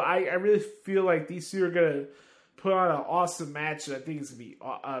me, though, I really feel like these two are going to put on an awesome match, and I think it's going to be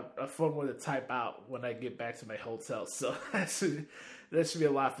a fun one to type out when I get back to my hotel. So that should be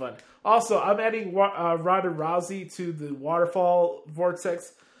a lot of fun. Also, I'm adding Ronda Rousey to the Waterfall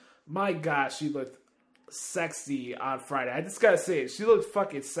Vortex. My gosh, she looked sexy on Friday. I just got to say it. She looked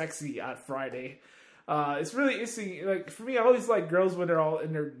fucking sexy on Friday. It's really interesting. Like, for me, I always like girls when they're all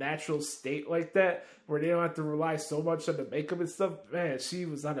in their natural state like that, where they don't have to rely so much on the makeup and stuff. Man, she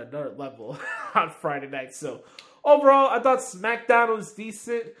was on another level on Friday night. So, overall, I thought SmackDown was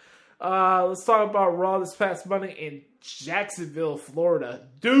decent. Let's talk about Raw this past Monday in Jacksonville, Florida.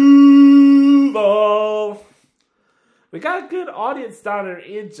 Duval! We got a good audience down there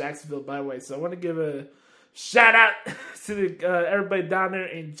in Jacksonville, by the way. So I want to give a shout out to everybody down there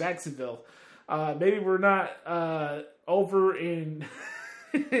in Jacksonville. Maybe we're not over in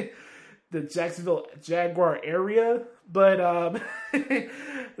the Jacksonville Jaguar area, but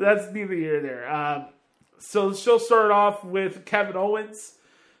that's neither here nor there. So the show started off with Kevin Owens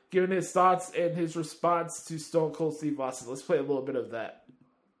giving his thoughts and his response to Stone Cold Steve Austin. Let's play a little bit of that.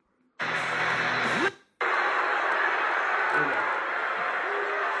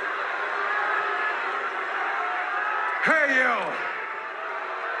 Hey, yo.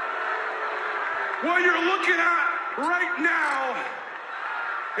 What you're looking at right now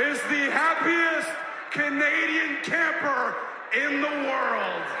is the happiest Canadian camper in the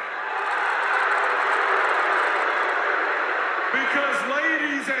world. Because,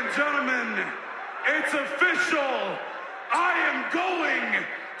 ladies and gentlemen, it's official. I am going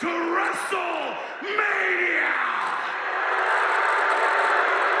to WrestleMania!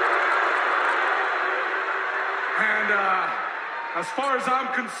 And as far as I'm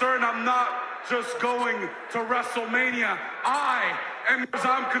concerned, I'm not just going to WrestleMania. I am, as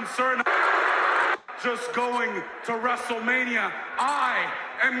I'm concerned, just going to WrestleMania. I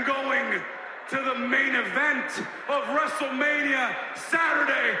am going to the main event of WrestleMania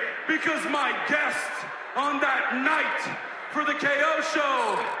Saturday, because my guest on that night for the KO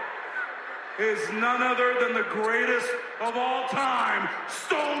show is none other than the greatest of all time,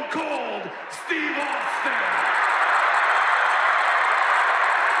 Stone Cold Steve Austin.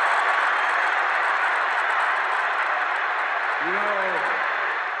 You know,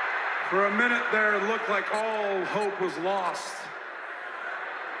 for a minute there, it looked like all hope was lost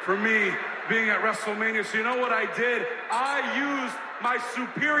for me being at WrestleMania. So you know what I did? I used my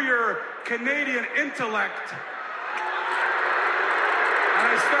superior Canadian intellect. And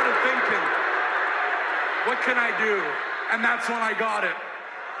I started thinking, what can I do? And that's when I got it.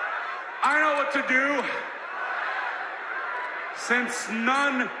 I know what to do. Since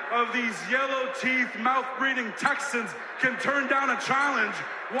none of these yellow teeth, mouth-breathing Texans can turn down a challenge,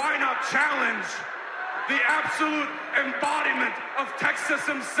 why not challenge the absolute embodiment of Texas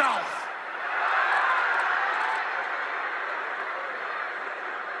himself?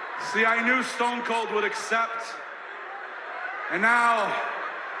 See, I knew Stone Cold would accept. And now,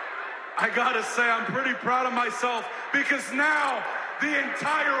 I gotta say, I'm pretty proud of myself, because now the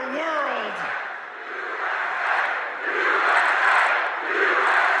entire world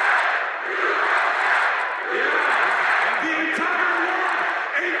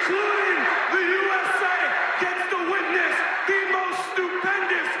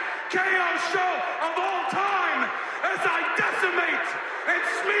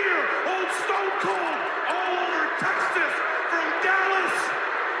Stone Cold all over Texas, from Dallas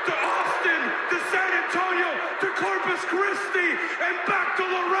to Austin to San Antonio to Corpus Christi and back to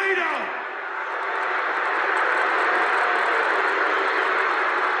Laredo.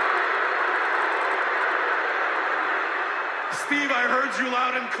 Steve, I heard you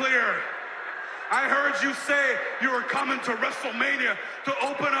loud and clear. I heard you say you were coming to WrestleMania to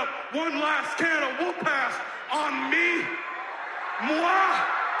open up one last can of whoop-ass on me. Moi?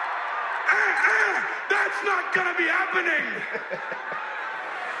 That's not gonna be happening.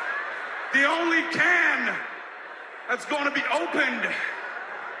 The only can that's gonna be opened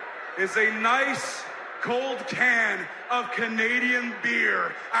is a nice cold can of Canadian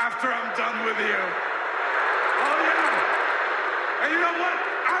beer after I'm done with you. Oh yeah. And you know what?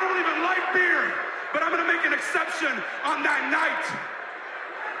 I don't even like beer, but I'm gonna make an exception on that night.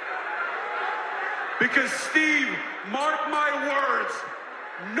 Because Steve, mark my words,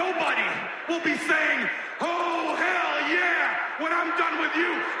 nobody will be saying, oh, hell yeah, when I'm done with you.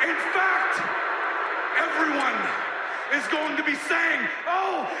 In fact, everyone is going to be saying,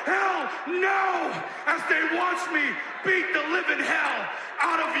 oh, hell no, as they watch me beat the living hell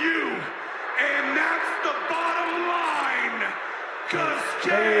out of you. And that's the bottom line, because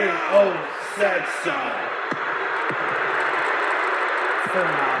KO said so.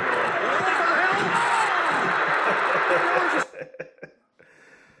 Phenomenal.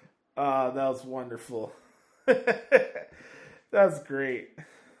 That was wonderful. That's great.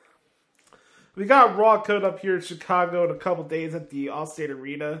 We got Raw coming up here in Chicago in a couple days at the Allstate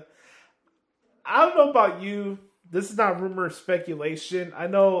Arena. I don't know about you. This is not rumor or speculation. I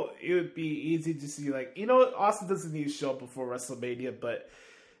know it would be easy to see, like, you know, Austin doesn't need to show up before WrestleMania, but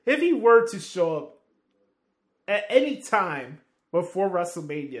if he were to show up at any time before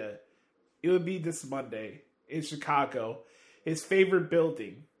WrestleMania, it would be this Monday in Chicago, his favorite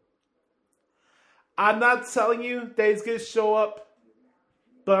building. I'm not telling you that he's going to show up,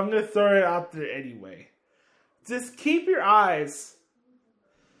 but I'm going to throw it out there anyway. Just keep your eyes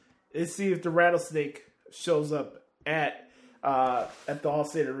and see if the Rattlesnake shows up at the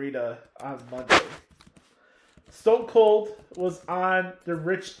Allstate Arena on Monday. Stone Cold was on the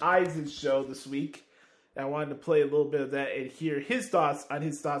Rich Eisen show this week. And I wanted to play a little bit of that and hear his thoughts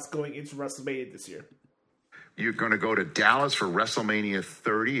going into WrestleMania this year. You're going to go to Dallas for WrestleMania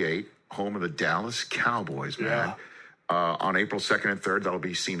 38, home of the Dallas Cowboys, man. Yeah. On April 2nd and 3rd, that'll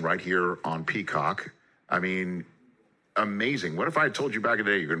be seen right here on Peacock. I mean, amazing. What if I had told you back in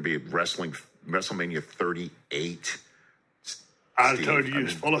the day you're going to be wrestling WrestleMania 38? I'd have told you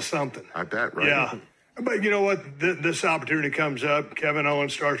it's full of something. I bet, right? Yeah. But you know what? This opportunity comes up. Kevin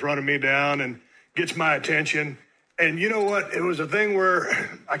Owens starts running me down and gets my attention. And you know what? It was a thing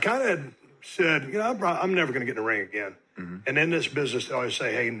where I kind of said, you know, I'm never going to get in the ring again. Mm-hmm. And in this business, they always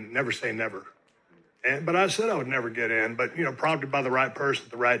say, hey, never say never. But I said I would never get in. But, you know, prompted by the right person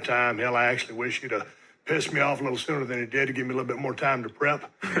at the right time. Hell, I actually wish you'd have pissed me off a little sooner than you did to give me a little bit more time to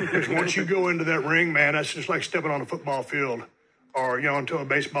prep. Because once you go into that ring, man, that's just like stepping on a football field or, you know, onto a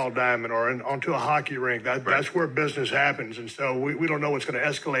baseball diamond or onto a hockey rink. That's where business happens. And so we don't know what's going to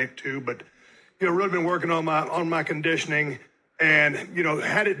escalate to. But, you know, really been working on my conditioning. And, you know,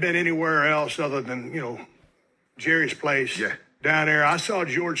 had it been anywhere else other than, you know, Jerry's place down there, I saw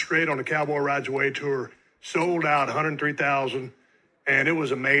George Strait on the Cowboy Rides Away tour, sold out 103,000, and it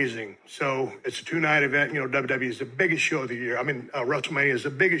was amazing. So it's a 2-night event. You know, WWE is the biggest show of the year. I mean, WrestleMania is the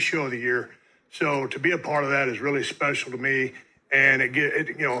biggest show of the year. So to be a part of that is really special to me. And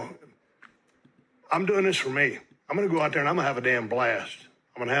you know, I'm doing this for me. I'm going to go out there and I'm going to have a damn blast.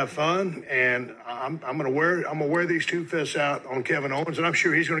 I'm going to have fun, and I'm going to wear these two fists out on Kevin Owens, and I'm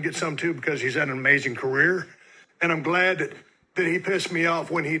sure he's going to get some too because he's had an amazing career. And I'm glad that he pissed me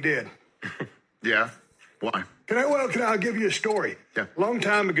off when he did. Yeah. Why? I'll give you a story. Yeah. A long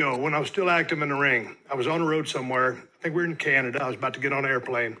time ago, when I was still active in the ring, I was on the road somewhere. I think we were in Canada. I was about to get on an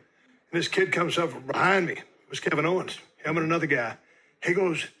airplane. And this kid comes up behind me. It was Kevin Owens, him and another guy. He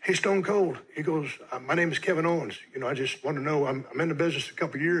goes, hey, Stone Cold. He goes, my name is Kevin Owens. You know, I just want to know, I'm in the business a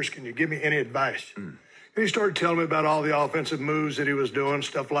couple of years. Can you give me any advice? And he started telling me about all the offensive moves that he was doing,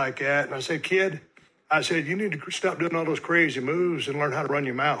 stuff like that. And I said, kid, you need to stop doing all those crazy moves and learn how to run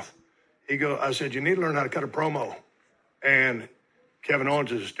your mouth. I said, you need to learn how to cut a promo. And Kevin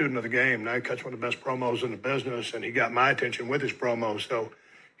Owens is a student of the game. Now he cuts one of the best promos in the business, and he got my attention with his promo. So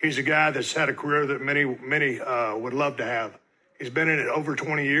he's a guy that's had a career that many would love to have. He's been in it over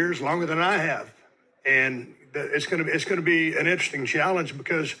 20 years, longer than I have. And it's going to be an interesting challenge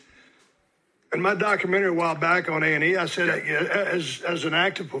because in my documentary a while back on A&E, I said, as an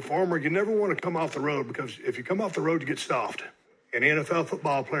active performer, you never want to come off the road because if you come off the road, you get soft. Any NFL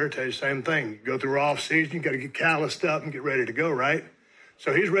football player tells you the same thing. You go through off season, you got to get calloused up and get ready to go, right?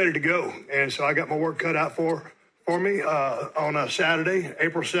 So he's ready to go. And so I got my work cut out for me on a Saturday,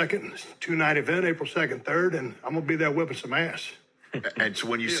 April 2nd, 2-night event, April 2nd, 3rd, and I'm going to be there whipping some ass. And so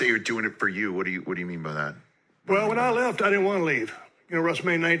when you say you're doing it for you, what do you mean by that? Well, when I left, I didn't want to leave.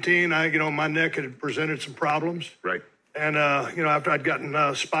 WrestleMania 19, my neck had presented some problems. Right. And, after I'd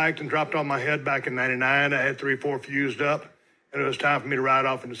gotten spiked and dropped on my head back in 99, I had 3-4 fused up. And it was time for me to ride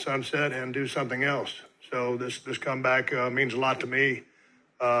off into sunset and do something else. So this comeback means a lot to me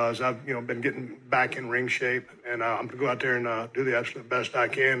as I've, been getting back in ring shape. And I'm going to go out there and do the absolute best I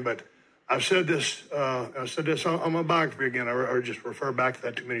can. But I've said this on my biography again. I just refer back to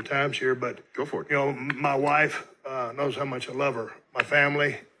that too many times here. But go for it. My wife knows how much I love her. My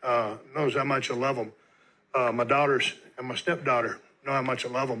family knows how much I love them. My daughters and my stepdaughter know how much I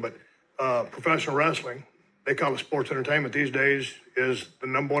love them. But professional wrestling, they call it sports entertainment these days, is the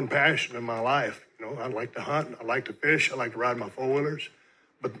number one passion in my life. I like to hunt, I like to fish, I like to ride my four-wheelers.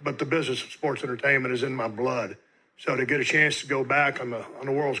 But the business of sports entertainment is in my blood. So to get a chance to go back on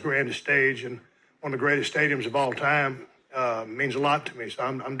the world's grandest stage and one of the greatest stadiums of all time means a lot to me. So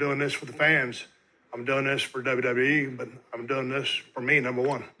I'm doing this for the fans. I'm doing this for WWE, but I'm doing this for me, number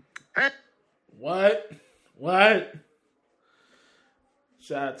one. What?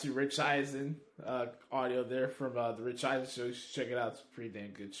 Shout out to Rich Eisen. Audio there from the Rich Eisen show. You should check it out. It's a pretty damn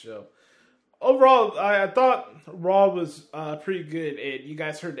good show. Overall, I thought Raw was pretty good, and you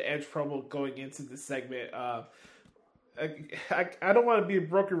guys heard the Edge promo going into the segment. I don't want to be a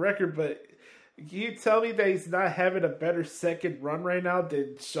broken record, but can you tell me that he's not having a better second run right now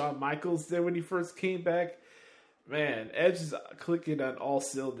than Shawn Michaels did when he first came back? Man, Edge is clicking on all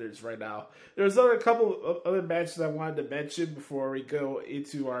cylinders right now. There's a couple of other matches I wanted to mention before we go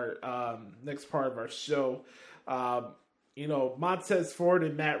into our next part of our show. Montez Ford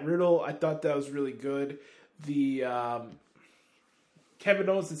and Matt Riddle, I thought that was really good. The Kevin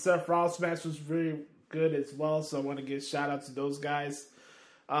Owens and Seth Rollins match was really good as well, so I want to give a shout out to those guys.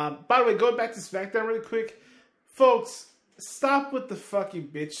 By the way, going back to SmackDown really quick, folks, stop with the fucking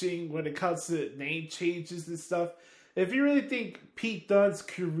bitching when it comes to name changes and stuff. If you really think Pete Dunne's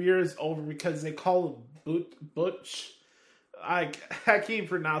career is over because they call him Butch, I can't even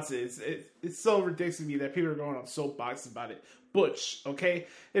pronounce it. It's so ridiculous to me that people are going on soapbox about it. Butch, okay?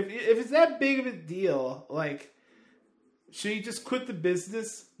 If it's that big of a deal, should he just quit the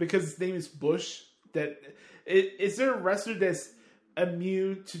business because his name is Bush? Is there a wrestler that's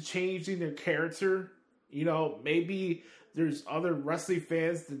immune to changing their character? Maybe there's other wrestling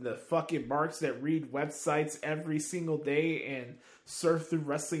fans than the fucking marks that read websites every single day and surf through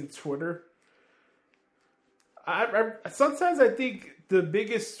wrestling Twitter. Sometimes I think the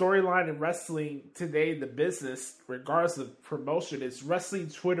biggest storyline in wrestling today, the business, regardless of promotion, is wrestling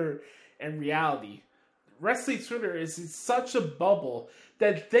Twitter and reality. Wrestling Twitter is in such a bubble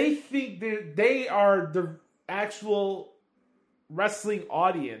that they think that they are the actual wrestling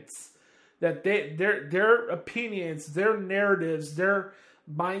audience. That their opinions, their narratives, their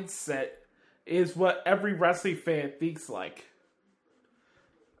mindset is what every wrestling fan thinks like.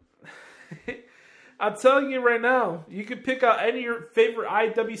 I'm telling you right now, you can pick out any of your favorite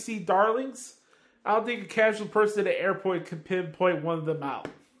IWC darlings. I don't think a casual person at the airport can pinpoint one of them out.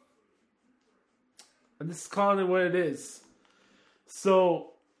 And this is calling it what it is.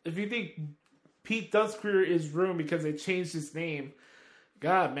 So, if you think Pete Dunne's career is ruined because they changed his name,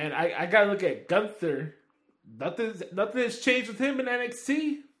 God, man, I gotta look at Gunther. Nothing has changed with him in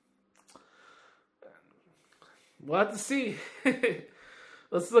NXT. We'll have to see.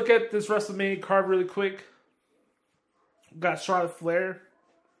 Let's look at this WrestleMania card really quick. We got Charlotte Flair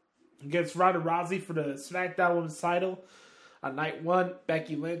against Ronda Rousey for the SmackDown Women's title. On night one,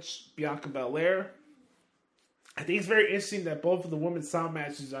 Becky Lynch, Bianca Belair. I think it's very interesting that both of the women's title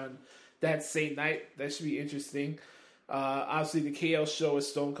matches on that same night. That should be interesting. Obviously, the KO show is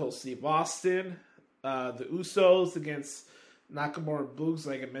Stone Cold Steve Austin. The Usos against Nakamura and Boogs,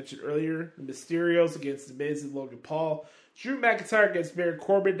 like I mentioned earlier. The Mysterios against The Miz and Logan Paul. Drew McIntyre against Baron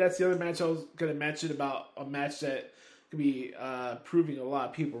Corbin. That's the other match I was going to mention, about a match that could be proving a lot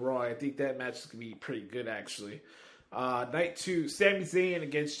of people wrong. I think that match is going to be pretty good, actually. Night 2, Sami Zayn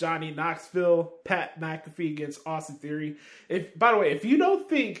against Johnny Knoxville. Pat McAfee against Austin Theory. By the way, if you don't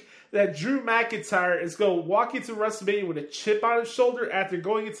think that Drew McIntyre is going to walk into WrestleMania with a chip on his shoulder after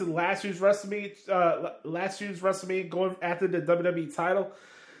going into last year's WrestleMania, going after the WWE title,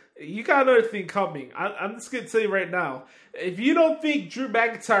 you got another thing coming. I'm just going to tell you right now. If you don't think Drew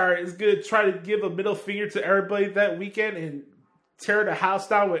McIntyre is going to try to give a middle finger to everybody that weekend and tear the house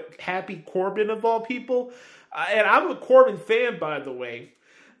down with Happy Corbin of all people, And I'm a Corbin fan, by the way.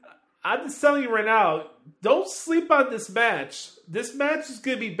 I'm just telling you right now, don't sleep on this match. This match is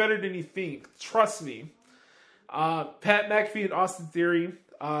going to be better than you think. Trust me. Pat McAfee and Austin Theory.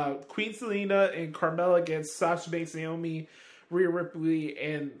 Queen Selena and Carmella against Sasha Banks, Naomi, Rhea Ripley,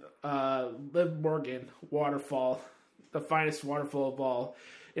 and Liv Morgan. Waterfall. The finest waterfall of all.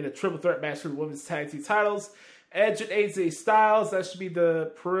 In a triple threat match for the women's tag team titles. Edge and AJ Styles. That should be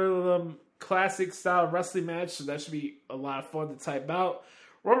the Prelim Classic style wrestling match. So that should be a lot of fun to type out.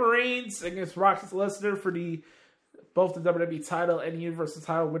 Roman Reigns against Brock Lesnar for both the WWE title and the Universal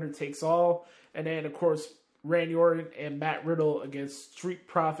title. Winner takes all. And then, of course, Randy Orton and Matt Riddle against Street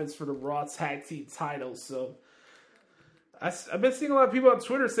Profits for the Raw Tag Team titles. So I've been seeing a lot of people on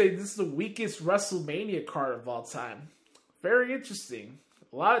Twitter say this is the weakest WrestleMania card of all time. Very interesting.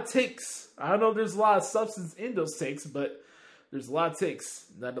 A lot of takes. I don't know if there's a lot of substance in those takes, but there's a lot of takes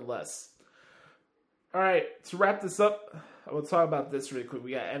nonetheless. All right, to wrap this up, I will talk about this really quick.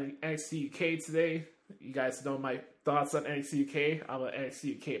 We got NXT UK today. You guys know my thoughts on NXT UK. I'm an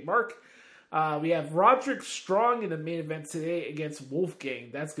NXT UK mark. We have Roderick Strong in the main event today against Wolfgang.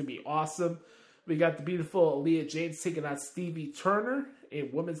 That's going to be awesome. We got the beautiful Aaliyah James taking on Stevie Turner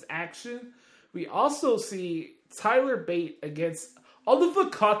in women's action. We also see Tyler Bate against Oliver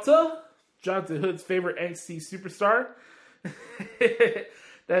Kata, Jonathan Hood's favorite NXT superstar.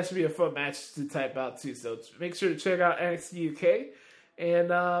 That should be a fun match to type out too. So make sure to check out NXT UK. And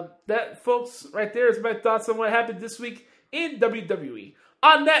that, folks, right there is my thoughts on what happened this week in WWE.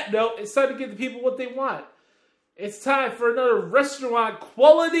 On that note, it's time to give the people what they want. It's time for another restaurant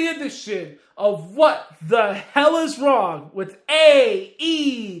quality edition of What the Hell is Wrong with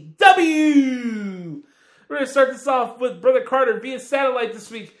AEW. We're going to start this off with Brother Carter via satellite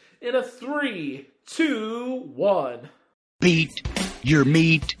this week in a 3, 2, 1. Beat your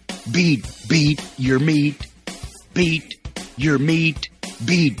meat. Beat your meat. Beat your meat.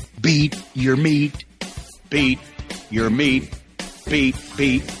 Beat your meat. Beat your meat.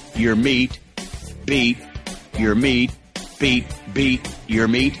 Beat your meat. Beat your meat. Beat your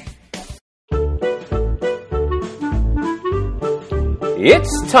meat.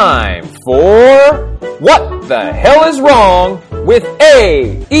 It's time for What the Hell is Wrong with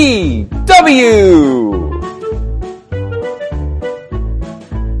AEW?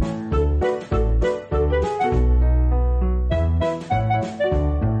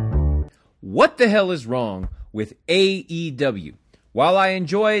 What the hell is wrong with AEW? While I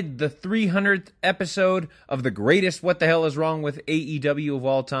enjoyed the 300th episode of the greatest What the Hell is Wrong with AEW of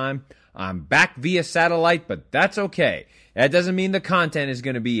all time, I'm back via satellite, but that's okay. That doesn't mean the content is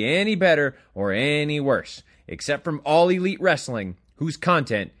going to be any better or any worse, except from All Elite Wrestling, whose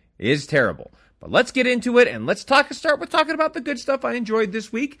content is terrible. But let's get into it, and let's start with talking about the good stuff I enjoyed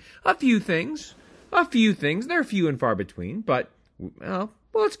this week. A few things. They're few and far between, but well,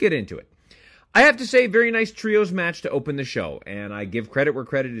 let's get into it. I have to say, very nice trios match to open the show, and I give credit where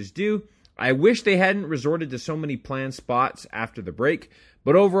credit is due. I wish they hadn't resorted to so many planned spots after the break,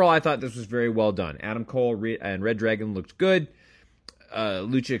 but overall I thought this was very well done. Adam Cole and Red Dragon looked good.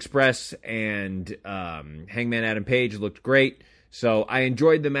 Lucha Express and Hangman Adam Page looked great. So I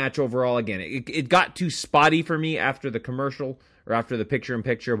enjoyed the match overall. Again, it got too spotty for me after the commercial or after the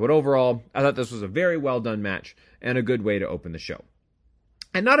picture-in-picture, but overall I thought this was a very well done match and a good way to open the show.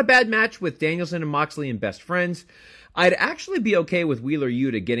 And not a bad match with Danielson and Moxley and best friends. I'd actually be okay with Wheeler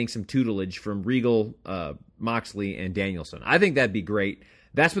Yuta getting some tutelage from Regal, Moxley, and Danielson. I think that'd be great.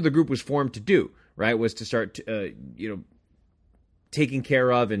 That's what the group was formed to do, right? Was to start, taking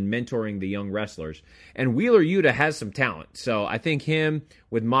care of and mentoring the young wrestlers. And Wheeler Yuta has some talent. So I think him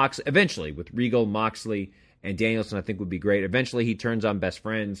with eventually with Regal, Moxley, and Danielson, I think would be great. Eventually he turns on best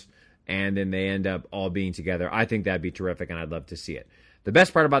friends, and then they end up all being together. I think that'd be terrific, and I'd love to see it. The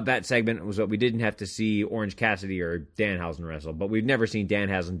best part about that segment was that we didn't have to see Orange Cassidy or Danhausen wrestle, but we've never seen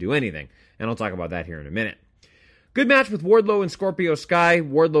Danhausen do anything, and I'll talk about that here in a minute. Good match with Wardlow and Scorpio Sky.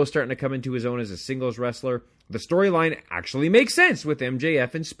 Wardlow starting to come into his own as a singles wrestler. The storyline actually makes sense with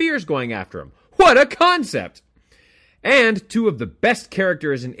MJF and Spears going after him. What a concept! And two of the best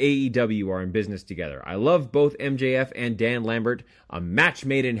characters in AEW are in business together. I love both MJF and Dan Lambert. A match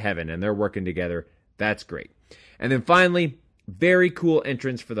made in heaven, and they're working together. That's great. And then finally, very cool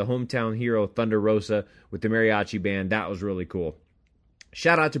entrance for the hometown hero Thunder Rosa with the mariachi band. That was really cool.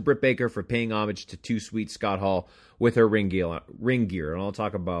 Shout out to Britt Baker for paying homage to Too Sweet Scott Hall with her ring gear, and I'll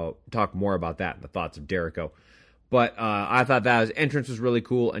talk more about that in the thoughts of Jericho. But I thought that his entrance was really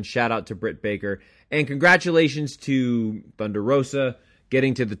cool, and shout out to Britt Baker. And congratulations to Thunder Rosa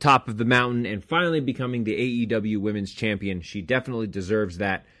getting to the top of the mountain and finally becoming the AEW Women's Champion. She definitely deserves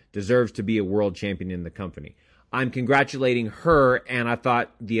that. deserves to be a world champion in the company. I'm congratulating her, and I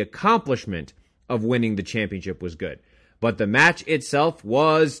thought the accomplishment of winning the championship was good. But the match itself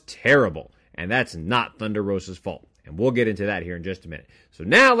was terrible, and that's not Thunder Rosa's fault. And we'll get into that here in just a minute. So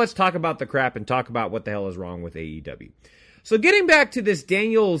now let's talk about the crap and talk about what the hell is wrong with AEW. So getting back to this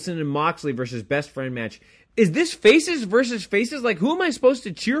Danielson and Moxley versus Best Friend match, is this faces versus faces? Like, who am I supposed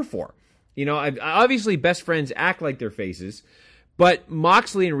to cheer for? You know, obviously Best Friends act like they're faces, but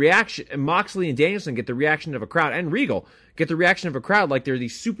Moxley and Danielson get the reaction of a crowd, and Regal get the reaction of a crowd like they're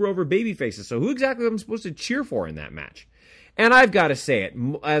these super over baby faces. So who exactly am I supposed to cheer for in that match? And I've got to say it,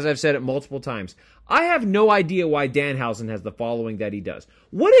 as I've said it multiple times, I have no idea why Danhausen has the following that he does.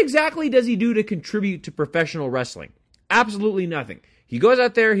 What exactly does he do to contribute to professional wrestling? Absolutely nothing. He goes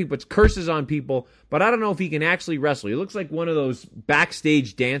out there, he puts curses on people, but I don't know if he can actually wrestle. He looks like one of those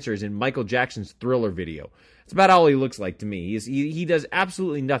backstage dancers in Michael Jackson's Thriller video. It's about all he looks like to me. He does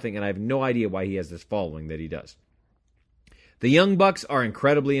absolutely nothing, and I have no idea why he has this following that he does. The Young Bucks are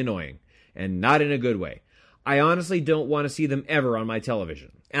incredibly annoying, and not in a good way. I honestly don't want to see them ever on my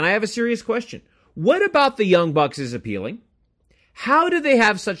television. And I have a serious question. What about the Young Bucks is appealing? How do they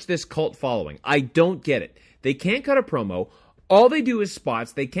have such this cult following? I don't get it. They can't cut a promo. All they do is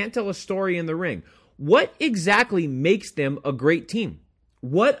spots. They can't tell a story in the ring. What exactly makes them a great team?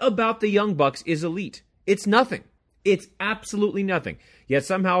 What about the Young Bucks is elite? It's nothing. It's absolutely nothing. Yet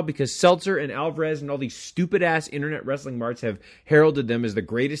somehow, because Seltzer and Alvarez and all these stupid-ass internet wrestling marks have heralded them as the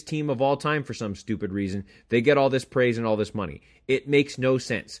greatest team of all time for some stupid reason, they get all this praise and all this money. It makes no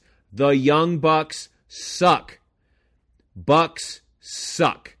sense. The Young Bucks suck. Bucks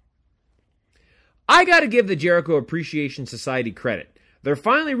suck. I gotta give the Jericho Appreciation Society credit. They're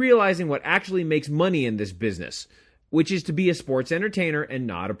finally realizing what actually makes money in this business, which is to be a sports entertainer and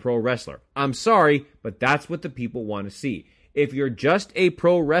not a pro wrestler. I'm sorry, but that's what the people want to see. If you're just a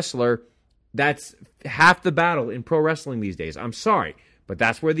pro wrestler, that's half the battle in pro wrestling these days. I'm sorry, but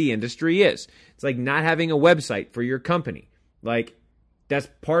that's where the industry is. It's like not having a website for your company. Like, that's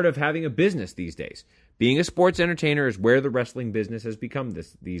part of having a business these days. Being a sports entertainer is where the wrestling business has become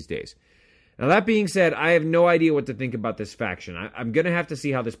these days. Now, that being said, I have no idea what to think about this faction. I'm going to have to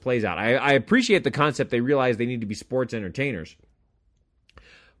see how this plays out. I appreciate the concept. They realize they need to be sports entertainers.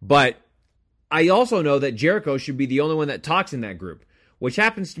 But I also know that Jericho should be the only one that talks in that group, which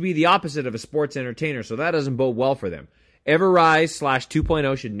happens to be the opposite of a sports entertainer, so that doesn't bode well for them. Everrise /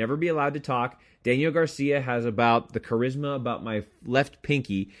 2.0 should never be allowed to talk. Daniel Garcia has about the charisma about my left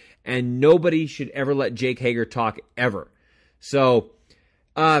pinky, and nobody should ever let Jake Hager talk ever. So,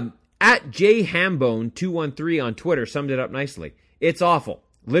 at JHambone213 on Twitter summed it up nicely. It's awful.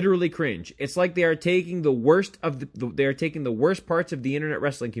 Literally cringe. It's like they are taking the worst parts of the internet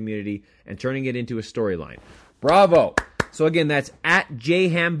wrestling community and turning it into a storyline. Bravo. So again, that's at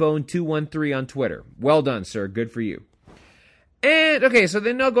JHambone213 on Twitter. Well done, sir. Good for you. And okay, so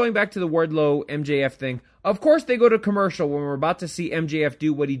then now going back to the Wardlow MJF thing. Of course they go to commercial when we're about to see MJF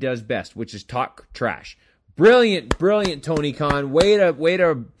do what he does best, which is talk trash. Brilliant, Tony Khan. Way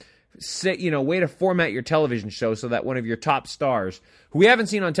to format your television show so that one of your top stars, who we haven't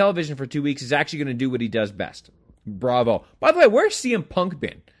seen on television for 2 weeks, is actually going to do what he does best. Bravo. By the way, where's CM Punk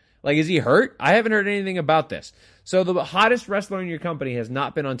been? Like, is he hurt? I haven't heard anything about this. So the hottest wrestler in your company has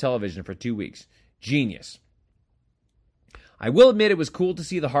not been on television for 2 weeks. Genius. I will admit it was cool to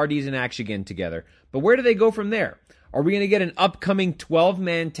see the Hardys in action again together, but where do they go from there? Are we going to get an upcoming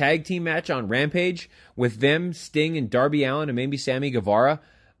 12-man tag team match on Rampage with them, Sting, and Darby Allin, and maybe Sammy Guevara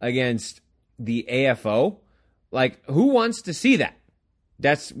against the AFO? Like, who wants to see that?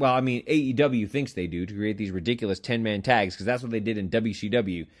 AEW thinks they do to create these ridiculous 10-man tags because that's what they did in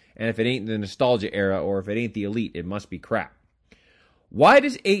WCW. And if it ain't the nostalgia era or if it ain't the elite, it must be crap. Why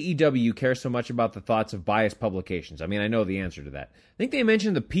does AEW care so much about the thoughts of biased publications? I mean, I know the answer to that. I think they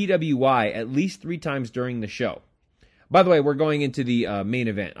mentioned the PWI at least 3 times during the show. By the way, we're going into the main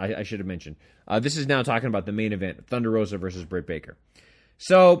event. I should have mentioned. This is now talking about the main event, Thunder Rosa versus Britt Baker.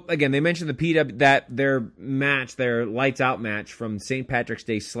 So, again, they mentioned that their lights out match from St. Patrick's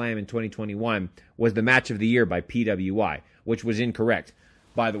Day Slam in 2021 was the match of the year by PWI, which was incorrect.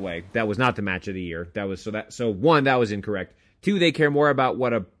 By the way, that was not the match of the year. That was one, that was incorrect. 2, they care more about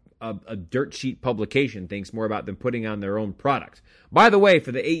what a dirt sheet publication thinks, more about them putting on their own product. By the way,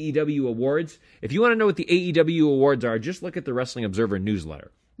 for the AEW Awards, if you want to know what the AEW Awards are, just look at the Wrestling Observer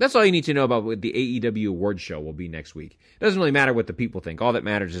newsletter. That's all you need to know about what the AEW Awards show will be next week. It doesn't really matter what the people think. All that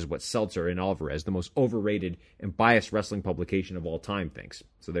matters is what Seltzer and Alvarez, the most overrated and biased wrestling publication of all time, thinks.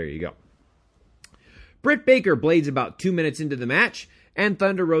 So there you go. Britt Baker blades about 2 minutes into the match, and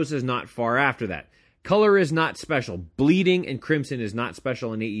Thunder Rosa is not far after that. Color is not special. Bleeding and crimson is not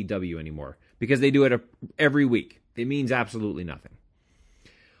special in AEW anymore because they do it every week. It means absolutely nothing.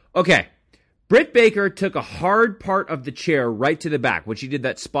 Okay. Britt Baker took a hard part of the chair right to the back when she did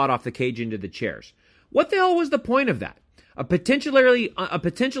that spot off the cage into the chairs. What the hell was the point of that? A potentially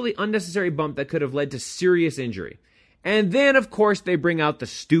unnecessary bump that could have led to serious injury. And then, of course, they bring out the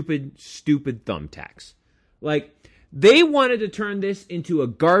stupid thumbtacks. Like, they wanted to turn this into a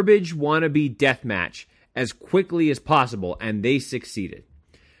garbage wannabe death match as quickly as possible, and they succeeded.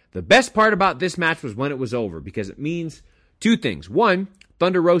 The best part about this match was when it was over, because it means two things. One,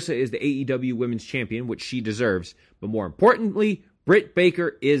 Thunder Rosa is the AEW Women's Champion, which she deserves. But more importantly, Britt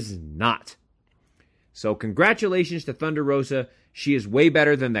Baker is not. So congratulations to Thunder Rosa. She is way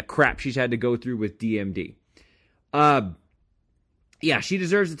better than the crap she's had to go through with DMD. Yeah, she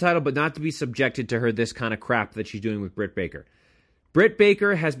deserves the title, but not to be subjected to her this kind of crap that she's doing with Britt Baker. Britt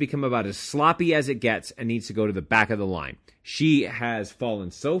Baker has become about as sloppy as it gets and needs to go to the back of the line. She has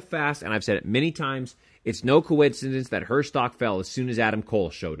fallen so fast, and I've said it many times, it's no coincidence that her stock fell as soon as Adam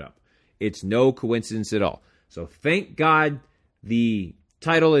Cole showed up. It's no coincidence at all. So thank God the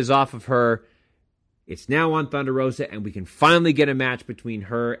title is off of her. It's now on Thunder Rosa, and we can finally get a match between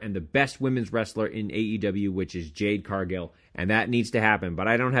her and the best women's wrestler in AEW, which is Jade Cargill, and that needs to happen. But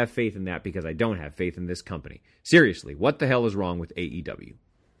I don't have faith in that because I don't have faith in this company. Seriously, what the hell is wrong with AEW?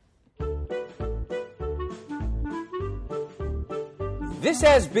 This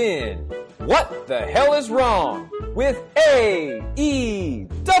has been What the Hell is Wrong with AEW?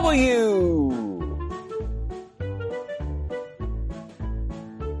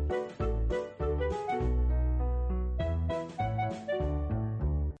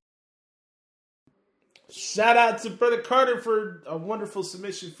 Shout out to Brother Carter for a wonderful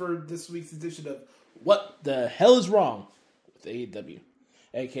submission for this week's edition of What the Hell is Wrong with AEW?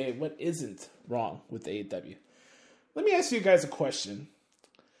 AKA, what isn't wrong with AEW? Let me ask you guys a question.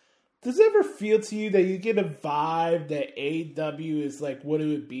 Does it ever feel to you that you get a vibe that AEW is like what it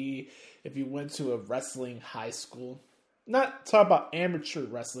would be if you went to a wrestling high school? Not talk about amateur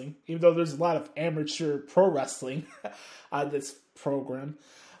wrestling, even though there's a lot of amateur pro wrestling on this program.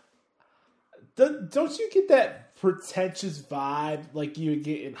 Don't you get that pretentious vibe like you would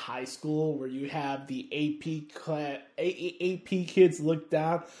get in high school where you have the AP kids look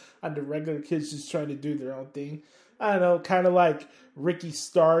down on the regular kids just trying to do their own thing? I don't know, kind of like Ricky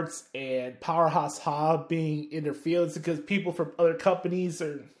Starks and Powerhouse Hobb being in their fields because people from other companies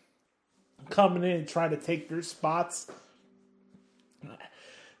are coming in and trying to take their spots.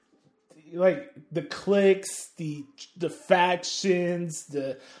 Like the cliques, the factions,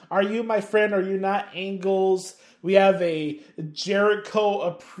 the are you my friend, are you not angles. We have a Jericho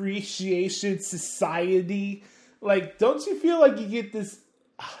Appreciation Society. Like, don't you feel like you get this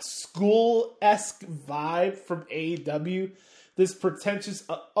school-esque vibe from AEW? This pretentious,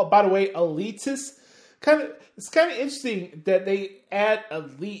 by the way, elitist. It's kind of interesting that they add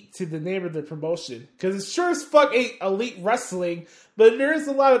elite to the name of the promotion. Because it sure as fuck ain't elite wrestling, but there is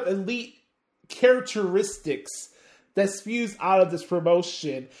a lot of elite characteristics that spews out of this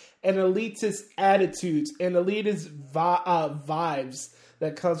promotion, and elitist attitudes and elitist vibes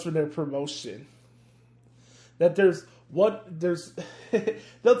that comes from their promotion. That they'll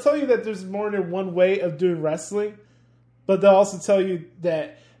tell you that there's more than one way of doing wrestling, but they'll also tell you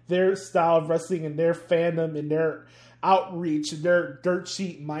that their style of wrestling and their fandom and their outreach and their dirt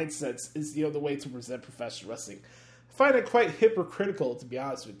sheet mindsets is the other way to present professional wrestling. I find it quite hypocritical, to be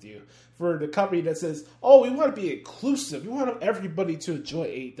honest with you, for the company that says, oh, we want to be inclusive. We want everybody to enjoy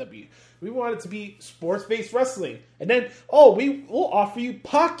AEW. We want it to be sports-based wrestling. And then, oh, we'll offer you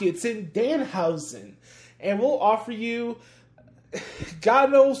pockets in Danhausen. And we'll offer you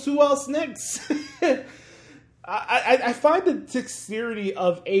God knows who else next. I find the dexterity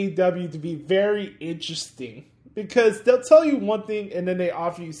of AEW to be very interesting because they'll tell you one thing and then they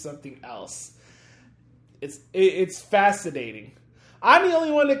offer you something else. It's fascinating. I'm the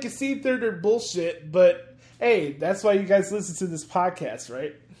only one that can see through their bullshit, but hey, that's why you guys listen to this podcast,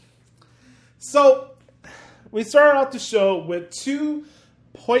 right? So, we started out the show with two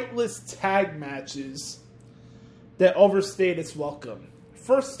pointless tag matches that overstayed its welcome.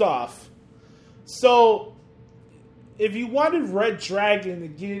 First off, so if you wanted Red Dragon to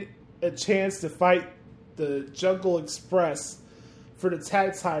get a chance to fight the Jungle Express for the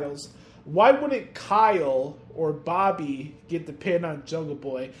tag titles, why wouldn't Kyle or Bobby get the pin on Jungle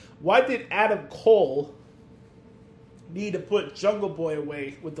Boy? Why did Adam Cole need to put Jungle Boy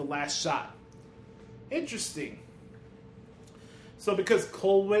away with the last shot? Interesting. So because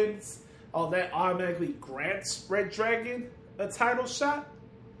Cole wins, that automatically grants Red Dragon a title shot?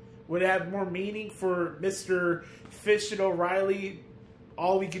 Would it have more meaning for Mr. Fish and O'Reilly?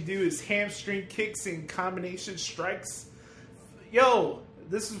 All we could do is hamstring kicks and combination strikes. Yo,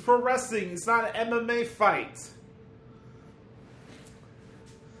 this is pro wrestling. It's not an MMA fight.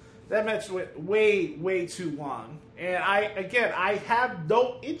 That match went way, way too long. And I have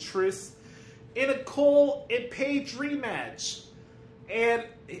no interest in a Cole and Page rematch. And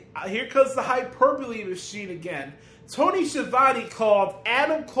here comes the hyperbole machine again. Tony Schiavone called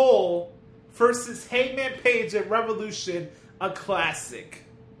Adam Cole versus Hangman Page at Revolution a classic.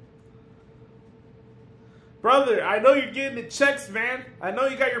 Brother, I know you're getting the checks, man. I know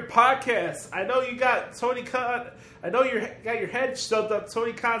you got your podcast. I know you got Tony Khan. I know you got your head shoved up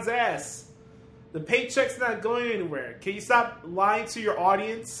Tony Khan's ass. The paycheck's not going anywhere. Can you stop lying to your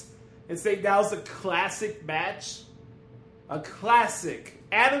audience and say that was a classic match? A classic.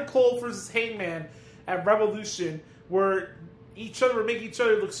 Adam Cole versus Hangman at Revolution, where each other would make each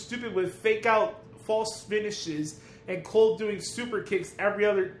other look stupid with fake out false finishes, and Cole doing super kicks every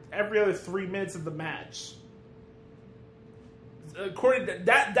other 3 minutes of the match. According to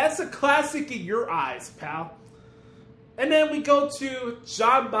that's a classic in your eyes, pal. And then we go to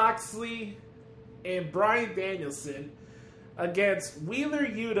Jon Moxley and Bryan Danielson against Wheeler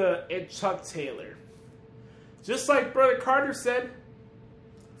Yuta and Chuck Taylor. Just like Brother Carter said,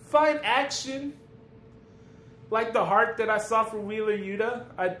 fine action. Like the heart that I saw from Wheeler Yuta,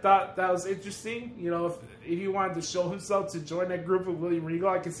 I thought that was interesting. You know, if he wanted to show himself to join that group with William Regal,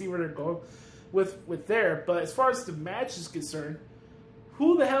 I can see where they're going with there. But as far as the match is concerned,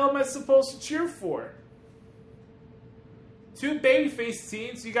 who the hell am I supposed to cheer for? Two babyface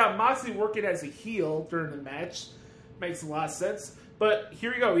teams. You got Moxley working as a heel during the match. Makes a lot of sense. But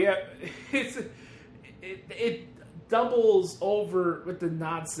here we go. Yeah, it doubles over with the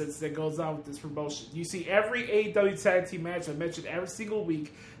nonsense that goes on with this promotion. You see every AEW tag team match, I mentioned every single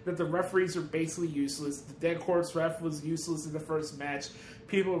week, that the referees are basically useless. The dead horse ref was useless in the first match.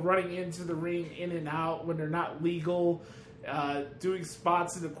 People running into the ring in and out when they're not legal. Doing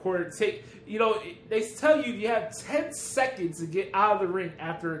spots in the corner. They tell you have 10 seconds to get out of the ring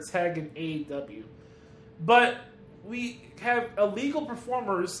after a tag in AEW. But we have illegal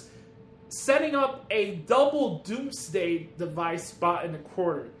performers setting up a double doomsday device spot in the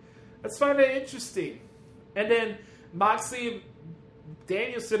corner. Let's find that interesting. And then Moxley and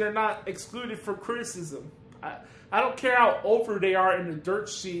Danielson are not excluded from criticism. I don't care how over they are in the dirt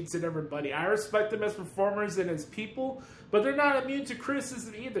sheets and everybody. I respect them as performers and as people, but they're not immune to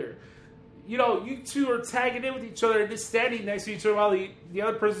criticism either. You know, you two are tagging in with each other and just standing next to each other while the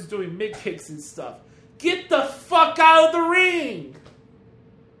other person's doing mid kicks and stuff. Get the fuck out of the ring!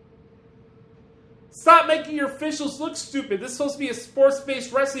 Stop making your officials look stupid. This is supposed to be a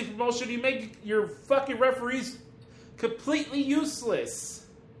sports-based wrestling promotion. You make your fucking referees completely useless.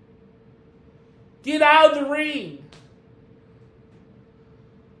 Get out of the ring.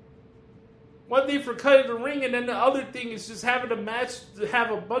 One thing for cutting the ring, and then the other thing is just having a match to have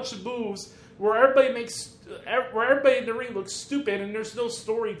a bunch of moves where everybody in the ring looks stupid and there's no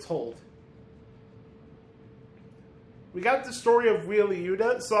story told. We got the story of Wheeler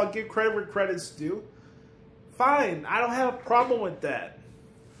Yuta, so I'll give credit where credit's due. Fine, I don't have a problem with that.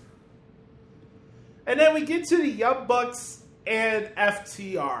 And then we get to the Young Bucks and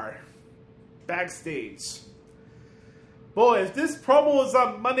FTR backstage. Boy, if this promo was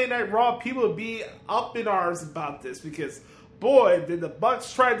on Monday Night Raw, people would be up in arms about this because, boy, did the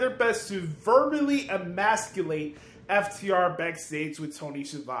Bucks try their best to verbally emasculate FTR backstage with Tony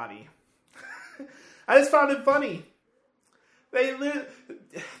Schiavone. I just found it funny.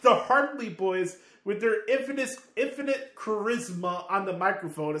 The Hartley boys, with their infinite charisma on the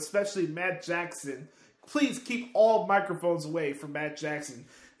microphone, especially Matt Jackson. Please keep all microphones away from Matt Jackson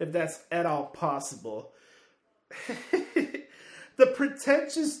if that's at all possible. The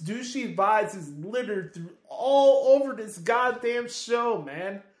pretentious douchey vibes is littered through all over this goddamn show,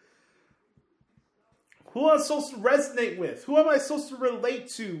 man. Who am I supposed to resonate with? Who am I supposed to relate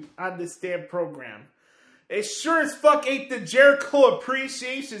to on this damn program? It sure as fuck ain't the Jericho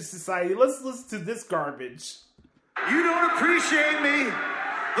Appreciation Society. Let's listen to this garbage. You don't appreciate me.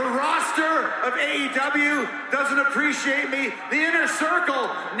 The roster of AEW doesn't appreciate me. The inner circle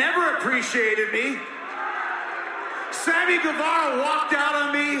never appreciated me. Sammy Guevara walked out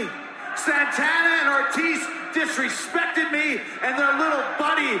on me. Santana and Ortiz disrespected me. And their little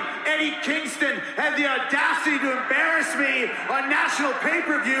buddy, Eddie Kingston, had the audacity to embarrass me on national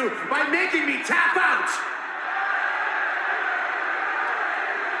pay-per-view by making me tap out.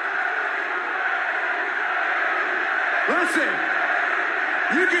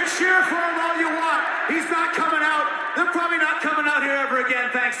 You can cheer for him all you want. He's not coming out. They're probably not coming out here ever again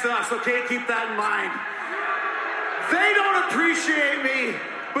thanks to us, okay? Keep that in mind. They don't appreciate me,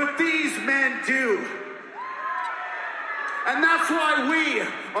 but these men do. And that's why we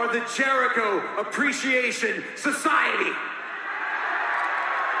are the Jericho Appreciation Society.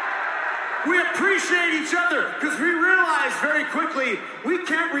 We appreciate each other because we realize very quickly we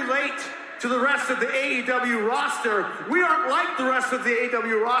can't relate to the rest of the AEW roster. We aren't like the rest of the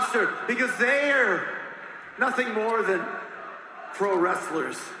AEW roster because they're nothing more than pro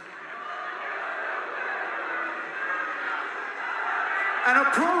wrestlers. And a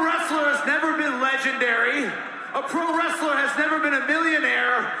pro wrestler has never been legendary. A pro wrestler has never been a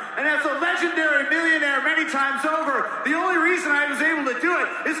millionaire. And as a legendary millionaire many times over, the only reason I was able to do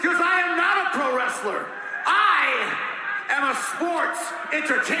it is because I am not a pro wrestler. I am a sports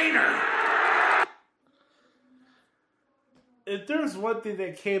entertainer. If there's one thing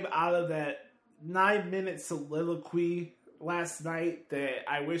that came out of that 9-minute soliloquy last night that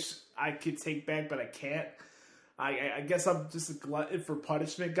I wish I could take back, but I can't, I guess I'm just a glutton for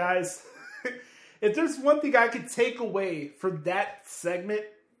punishment, guys. If there's one thing I could take away from that segment,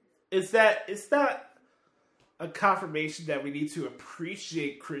 is that it's not a confirmation that we need to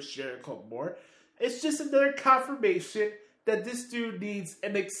appreciate Chris Jericho more. It's just another confirmation that this dude needs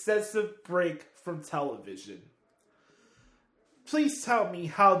an excessive break from television. Please tell me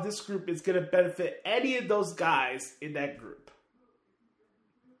how this group is going to benefit any of those guys in that group.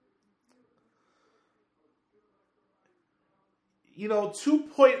 You know,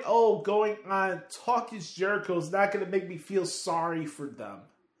 2.0 going on Talk is Jericho is not going to make me feel sorry for them.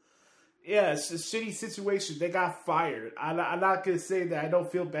 Yeah, it's a shitty situation. They got fired. I'm not going to say that I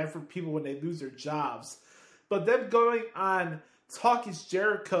don't feel bad for people when they lose their jobs. But them going on Talk is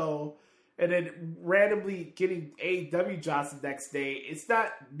Jericho and then randomly getting AEW jobs the next day, it's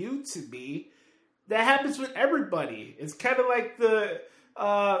not new to me. That happens with everybody. It's kind of like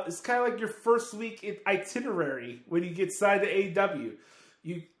your first week itinerary when you get signed to AEW.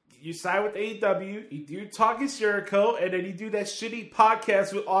 You sign with AEW, you do Talk is Jericho, and then you do that shitty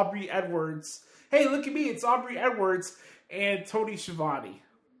podcast with Aubrey Edwards. Hey, look at me, it's Aubrey Edwards and Tony Schiavone,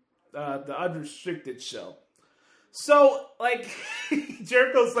 the Unrestricted show. So, like,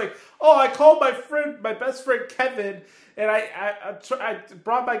 Jericho's like, oh, I called my best friend Kevin, and I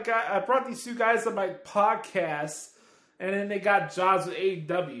brought these two guys on my podcast, and then they got jobs with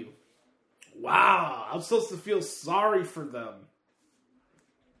AEW. Wow, I'm supposed to feel sorry for them.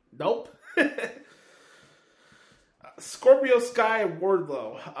 Nope. Scorpio Sky and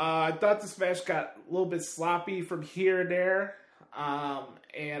Wardlow. I thought this match got a little bit sloppy from here and there.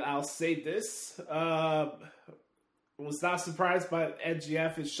 And I'll say this. Was not surprised by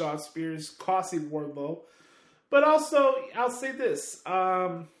MJF and Shawn Spears costing Wardlow. But also, I'll say this.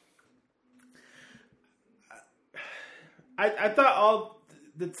 I thought all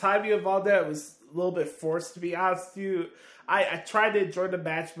the timing of all that was a little bit forced, to be honest with you. I tried to enjoy the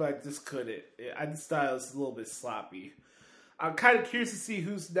match, but I just couldn't. I just thought it was a little bit sloppy. I'm kind of curious to see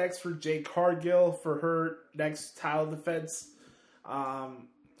who's next for Jade Cargill for her next title defense.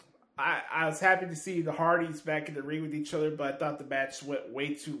 I was happy to see the Hardys back in the ring with each other, but I thought the match went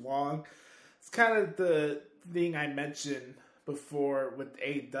way too long. It's kind of the thing I mentioned before with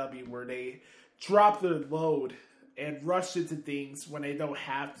AEW, where they drop their load and rush into things when they don't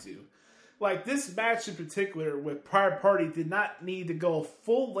have to. Like this match in particular with Private Party did not need to go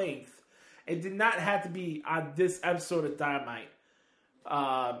full length and did not have to be on this episode of Dynamite.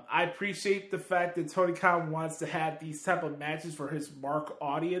 I appreciate the fact that Tony Khan wants to have these type of matches for his mark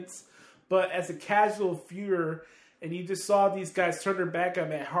audience, but as a casual viewer, and you just saw these guys turn their back on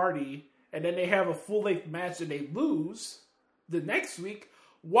Matt Hardy, and then they have a full-length match and they lose the next week,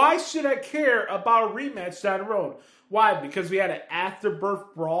 why should I care about a rematch down the road? Why? Because we had an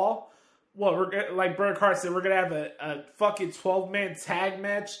afterbirth brawl? Well, like Bernard Carr said, we're going to have a fucking 12-man tag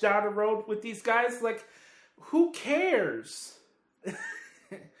match down the road with these guys? Like, who cares?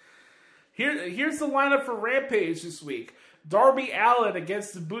 Here's the lineup for Rampage this week. Darby Allin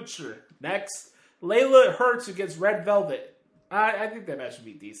against The Butcher. Next, Layla Hirsch against Red Velvet. I think that match would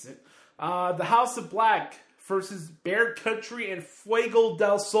be decent. The House of Black versus Bear Country and Fuego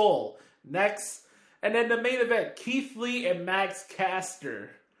del Sol. Next. And then the main event, Keith Lee and Max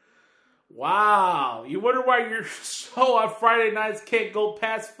Caster. Wow. You wonder why your show on Friday nights can't go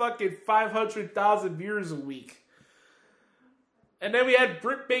past fucking 500,000 viewers a week. And then we had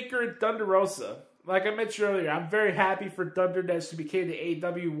Britt Baker and Thunder Rosa. Like I mentioned earlier, I'm very happy for Thunder that she became the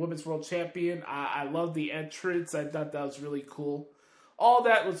AEW Women's World Champion. I love the entrance. I thought that was really cool. All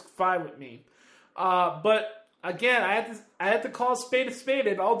that was fine with me. But again, I had to call a spade,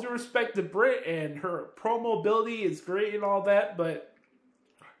 and all due respect to Britt, and her promo ability is great and all that, but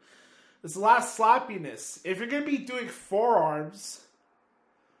there's a lot of sloppiness. If you're going to be doing forearms,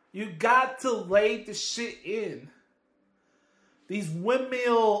 you got to lay the shit in. These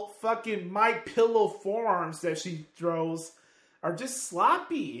windmill fucking my pillow forearms that she throws are just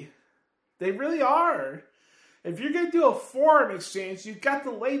sloppy. They really are. If you're going to do a forearm exchange, you got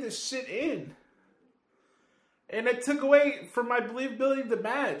to lay the shit in. And it took away from my believability of the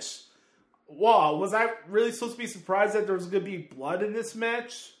match. Wow, was I really supposed to be surprised that there was going to be blood in this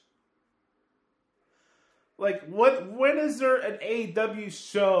match? Like, when is there an AEW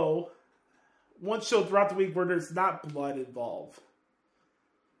show, one show throughout the week where there's not blood involved?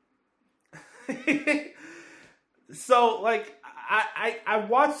 So, like, I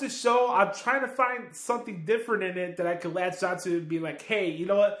watched the show. I'm trying to find something different in it that I could latch onto and be like, hey, you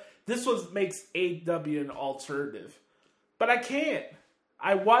know what? This makes AEW an alternative. But I can't.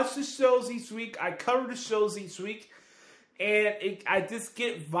 I watch the shows each week. I cover the shows each week. And I just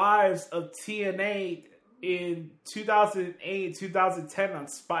get vibes of TNA in 2008, 2010 on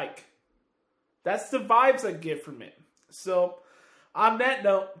Spike. That's the vibes I get from it. So, on that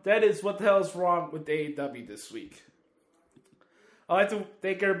note, that is what the hell is wrong with AEW this week. I'd like to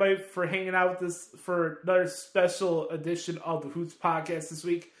thank everybody for hanging out with us for another special edition of the Hoots podcast this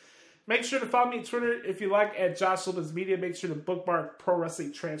week. Make sure to follow me on Twitter if you like at Josh Lopez Media. Make sure to bookmark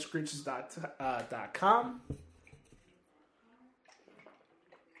ProWrestlingTranscriptions.com.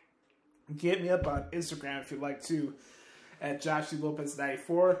 Get me up on Instagram if you'd like to at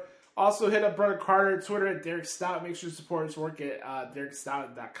JoshLopez94. Also hit up Brother Carter Twitter at Derek Stout. Make sure to support his work at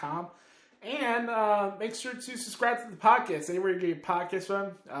DerekStout.com. And make sure to subscribe to the podcast anywhere you get your podcast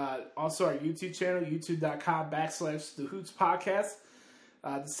from. Also our YouTube channel, youtube.com/The Hoots Podcast.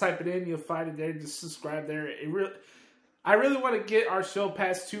 Just type it in, you'll find it there. Just subscribe there. I really want to get our show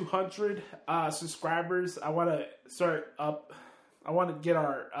past 200 subscribers. I want to get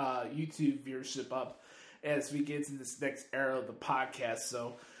our YouTube viewership up as we get into this next era of the podcast.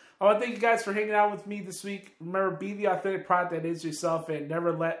 So I want to thank you guys for hanging out with me this week. Remember, be the authentic product that is yourself and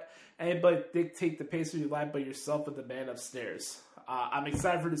never let anybody dictate the pace of your life but yourself and the man upstairs. I'm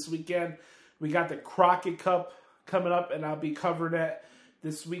excited for this weekend. We got the Crockett Cup coming up, and I'll be covering that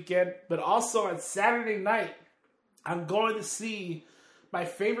this weekend. But also on Saturday night, I'm going to see my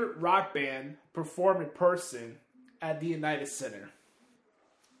favorite rock band perform in person at the United Center.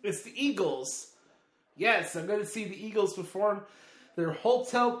 It's the Eagles. Yes, I'm going to see the Eagles perform their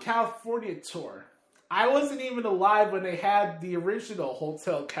Hotel California tour. I wasn't even alive when they had the original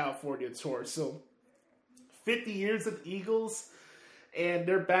Hotel California tour. So 50 years of Eagles, and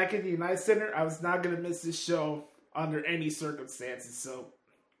they're back in the United Center. I was not going to miss this show under any circumstances. So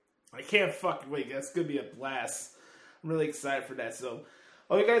I can't fucking wait. That's going to be a blast. I'm really excited for that. So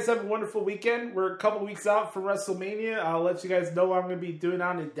I hope you guys have a wonderful weekend. We're a couple weeks out from WrestleMania. I'll let you guys know what I'm going to be doing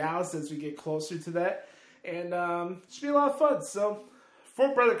out in Dallas as we get closer to that. And it should be a lot of fun. So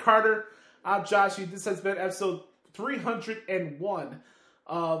for Brother Carter, I'm Josh. This has been episode 301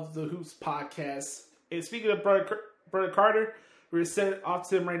 of the Hoots Podcast. And speaking of Brother Carter, we're going to send it off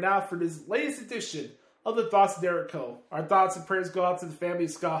to him right now for this latest edition of the Thoughts of Jericho. Our thoughts and prayers go out to the family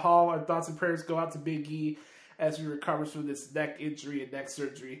of Scott Hall. Our thoughts and prayers go out to Big E as he recovers from this neck injury and neck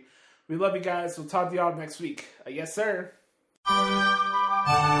surgery. We love you guys. We'll talk to y'all next week. Yes, sir. And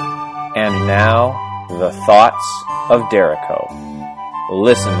now, the Thoughts of Jericho.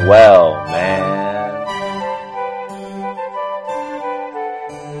 Listen well, man.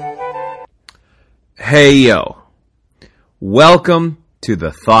 Hey, yo. Welcome to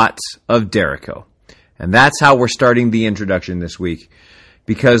the Thoughts of Jericho. And that's how we're starting the introduction this week.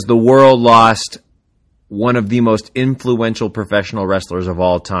 Because the world lost one of the most influential professional wrestlers of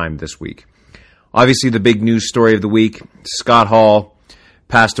all time this week. Obviously, the big news story of the week, Scott Hall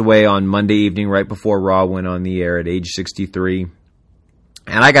passed away on Monday evening right before Raw went on the air at age 63.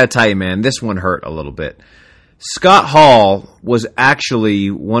 And I got to tell you, man, this one hurt a little bit. Scott Hall was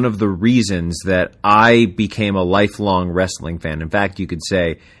actually one of the reasons that I became a lifelong wrestling fan. In fact, you could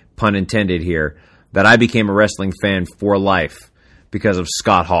say, pun intended here, that I became a wrestling fan for life because of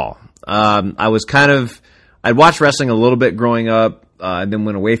Scott Hall. I'd watched wrestling a little bit growing up, and then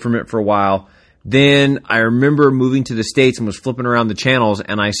went away from it for a while. Then I remember moving to the States and was flipping around the channels,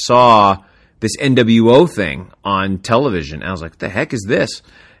 and I saw this NWO thing on television. And I was like, what the heck is this?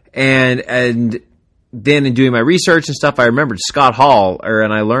 And then in doing my research and stuff, I remembered Scott Hall,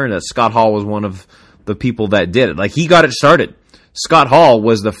 and I learned that Scott Hall was one of the people that did it. Like, he got it started. Scott Hall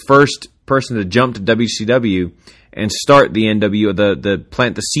was the first person to jump to WCW and start the NWO, the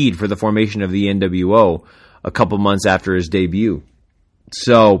plant the seed for the formation of the NWO. a couple months after his debut.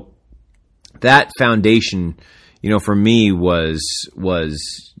 So that foundation, for me was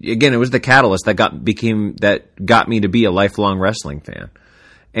again, it was the catalyst that got me to be a lifelong wrestling fan.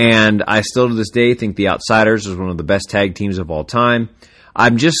 And I still to this day think the Outsiders is one of the best tag teams of all time.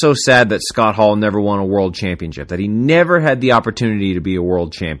 I'm just so sad that Scott Hall never won a world championship, that he never had the opportunity to be a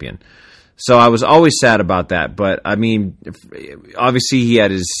world champion. So I was always sad about that. But I mean, obviously he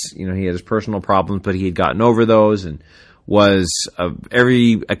had his personal problems, but he had gotten over those and was,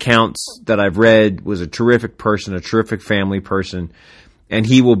 every account that I've read, was a terrific person, a terrific family person, and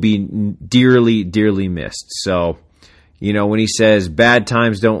he will be dearly, dearly missed. So, when he says bad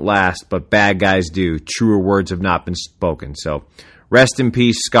times don't last, but bad guys do, truer words have not been spoken. So rest in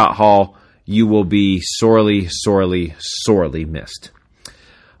peace, Scott Hall. You will be sorely, sorely, sorely missed.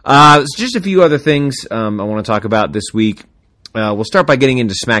 Just a few other things I want to talk about this week. We'll start by getting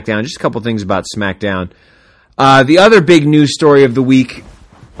into SmackDown. Just a couple things about SmackDown. The other big news story of the week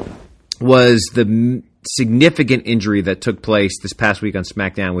was the significant injury that took place this past week on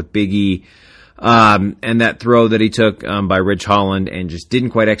SmackDown with Big E, and that throw that he took by Ridge Holland and just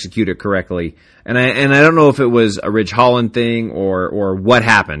didn't quite execute it correctly. And I don't know if it was a Ridge Holland thing or what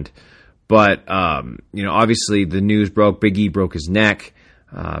happened, but obviously the news broke. Big E broke his neck.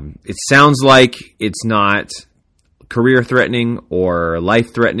 It sounds like it's not career-threatening or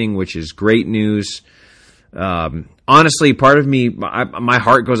life-threatening, which is great news. Honestly, part of me, my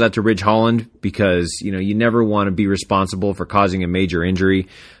heart goes out to Ridge Holland because, you never want to be responsible for causing a major injury.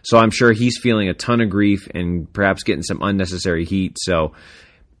 So I'm sure he's feeling a ton of grief and perhaps getting some unnecessary heat. So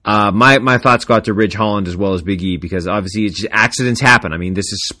my thoughts go out to Ridge Holland as well as Big E because obviously accidents happen. I mean,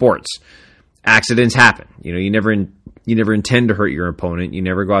 this is sports. Accidents happen. You never intend to hurt your opponent. You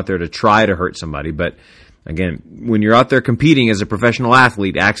never go out there to try to hurt somebody. But again, when you're out there competing as a professional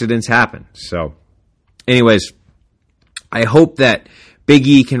athlete, accidents happen. So anyways, I hope that Big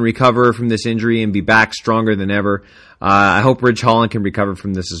E can recover from this injury and be back stronger than ever. I hope Ridge Holland can recover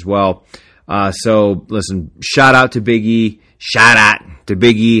from this as well. So listen, shout out to Big E. Shout out to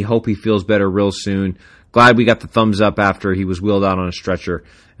Big E. Hope he feels better real soon. Glad we got the thumbs up after he was wheeled out on a stretcher.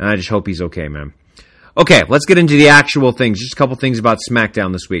 And I just hope he's okay, man. Okay, let's get into the actual things. Just a couple things about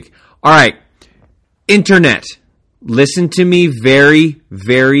SmackDown this week. All right, Internet, listen to me very,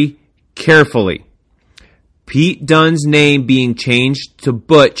 very carefully. Pete Dunne's name being changed to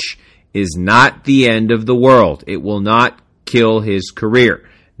Butch is not the end of the world. It will not kill his career.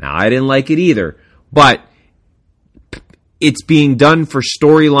 Now, I didn't like it either, but it's being done for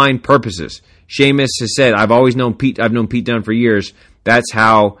storyline purposes. Sheamus has said, I've known Pete Dunne for years. That's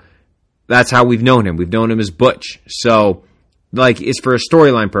how we've known him. We've known him as Butch. So, it's for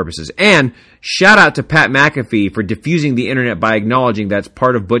storyline purposes. And shout out to Pat McAfee for diffusing the internet by acknowledging that's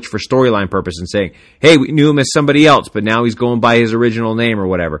part of Butch for storyline purpose and saying, hey, we knew him as somebody else, but now he's going by his original name or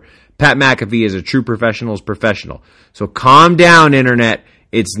whatever. Pat McAfee is a true professional's professional. So calm down, internet.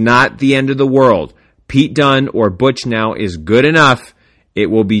 It's not the end of the world. Pete Dunne or Butch now is good enough. It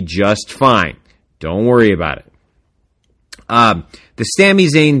will be just fine. Don't worry about it. The Sami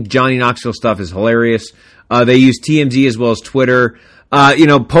Zayn, Johnny Knoxville stuff is hilarious. They use TMZ as well as Twitter.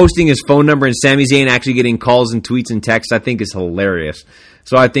 Posting his phone number and Sami Zayn actually getting calls and tweets and texts, I think is hilarious.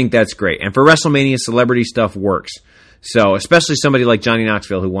 So I think that's great. And for WrestleMania, celebrity stuff works. So especially somebody like Johnny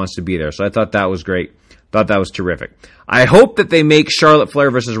Knoxville who wants to be there. So I thought that was great. Thought that was terrific. I hope that they make Charlotte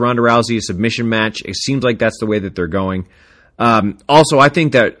Flair versus Ronda Rousey a submission match. It seems like that's the way that they're going. Also, I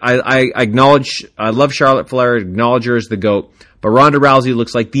think that I love Charlotte Flair, acknowledge her as the GOAT, but Ronda Rousey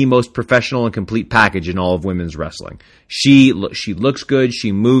looks like the most professional and complete package in all of women's wrestling. She looks good.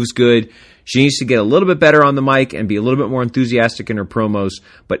 She moves good. She needs to get a little bit better on the mic and be a little bit more enthusiastic in her promos,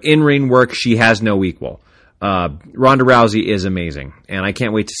 but in-ring work, she has no equal. Ronda Rousey is amazing, and I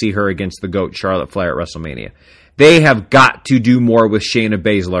can't wait to see her against the GOAT, Charlotte Flair, at WrestleMania. They have got to do more with Shayna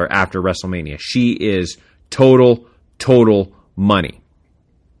Baszler after WrestleMania. She is total money.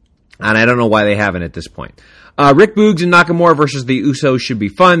 And I don't know why they haven't at this point. Rick Boogs and Nakamura versus the Usos should be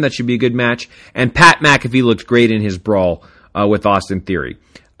fun. That should be a good match. And Pat McAfee looks great in his brawl with Austin Theory.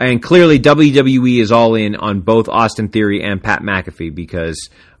 And clearly WWE is all in on both Austin Theory and Pat McAfee because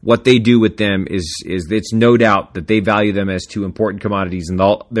what they do with them is it's no doubt that they value them as two important commodities, and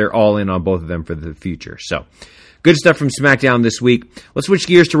they're all in on both of them for the future. So, good stuff from SmackDown this week. Let's switch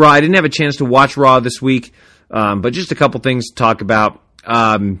gears to Raw. I didn't have a chance to watch Raw this week, but just a couple things to talk about.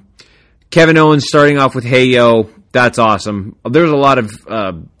 Kevin Owens starting off with Hey Yo. That's awesome. There's a lot of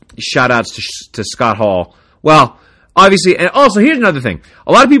shout-outs to Scott Hall. Well, obviously, and also here's another thing.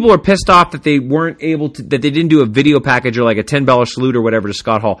 A lot of people are pissed off that they weren't able to, that they didn't do a video package or like a $10 salute or whatever to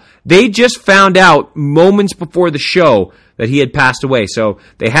Scott Hall. They just found out moments before the show that he had passed away. So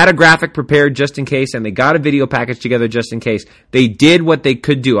they had a graphic prepared just in case, and they got a video package together just in case. They did what they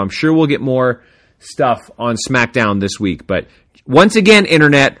could do. I'm sure we'll get more stuff on SmackDown this week. But once again,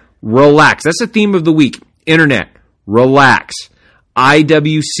 Internet, relax. That's the theme of the week. Internet, relax.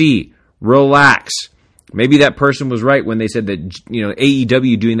 IWC, relax. Maybe that person was right when they said that,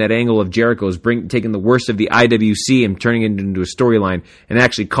 AEW doing that angle of Jericho is taking the worst of the IWC and turning it into a storyline and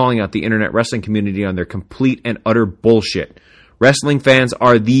actually calling out the internet wrestling community on their complete and utter bullshit. Wrestling fans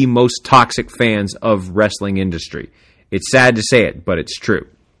are the most toxic fans of wrestling industry. It's sad to say it, but it's true.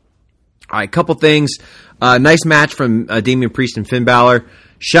 All right, couple things. Nice match from Damian Priest and Finn Balor.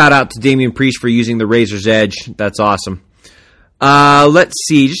 Shout out to Damian Priest for using the Razor's Edge. That's awesome. Let's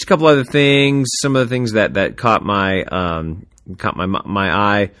see, just a couple other things. Some of the things that caught my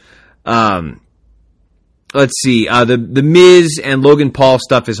eye. Let's see. The Miz and Logan Paul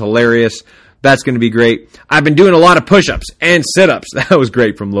stuff is hilarious. That's going to be great. I've been doing a lot of push-ups and sit-ups. That was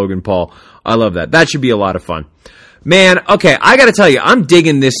great from Logan Paul. I love that. That should be a lot of fun. Man, okay, I got to tell you, I'm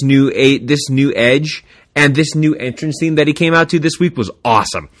digging this new Edge, and this new entrance theme that he came out to this week was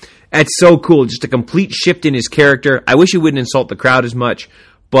awesome. That's so cool. Just a complete shift in his character. I wish he wouldn't insult the crowd as much,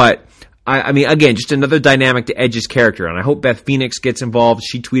 but I mean, again, just another dynamic to Edge's character. And I hope Beth Phoenix gets involved.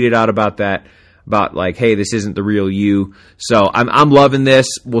 She tweeted out about that, about like, hey, this isn't the real you. So I'm loving this.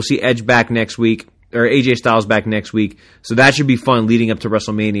 We'll see Edge back next week, or AJ Styles back next week. So that should be fun leading up to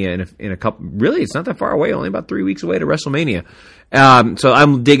WrestleMania in a couple. Really, it's not that far away. Only about 3 weeks away to WrestleMania. So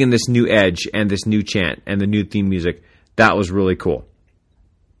I'm digging this new Edge and this new chant and the new theme music. That was really cool.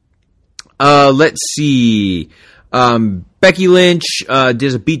 Let's see. Becky Lynch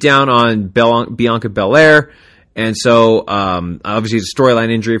does a beatdown on Bianca Belair. And so, obviously, it's a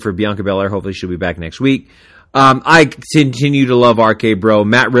storyline injury for Bianca Belair. Hopefully, she'll be back next week. I continue to love RK Bro.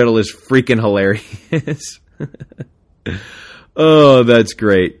 Matt Riddle is freaking hilarious. Oh, that's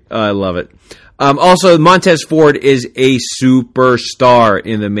great. I love it. Also, Montez Ford is a superstar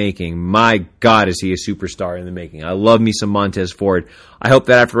in the making. My God, is he a superstar in the making. I love me some Montez Ford. I hope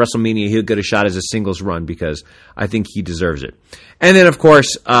that after WrestleMania, he'll get a shot as a singles run because I think he deserves it. And then, of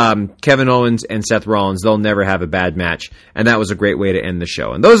course, Kevin Owens and Seth Rollins, they'll never have a bad match. And that was a great way to end the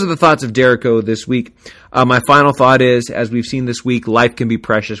show. And those are the thoughts of Jericho this week. My final thought is, as we've seen this week, life can be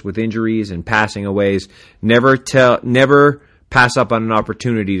precious with injuries and passing aways. Never pass up on an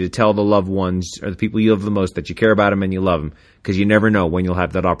opportunity to tell the loved ones or the people you love the most that you care about them and you love them, because you never know when you'll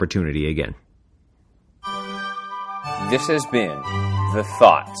have that opportunity again. This has been The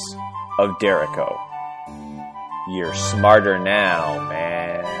Thoughts of Jericho. You're smarter now, man.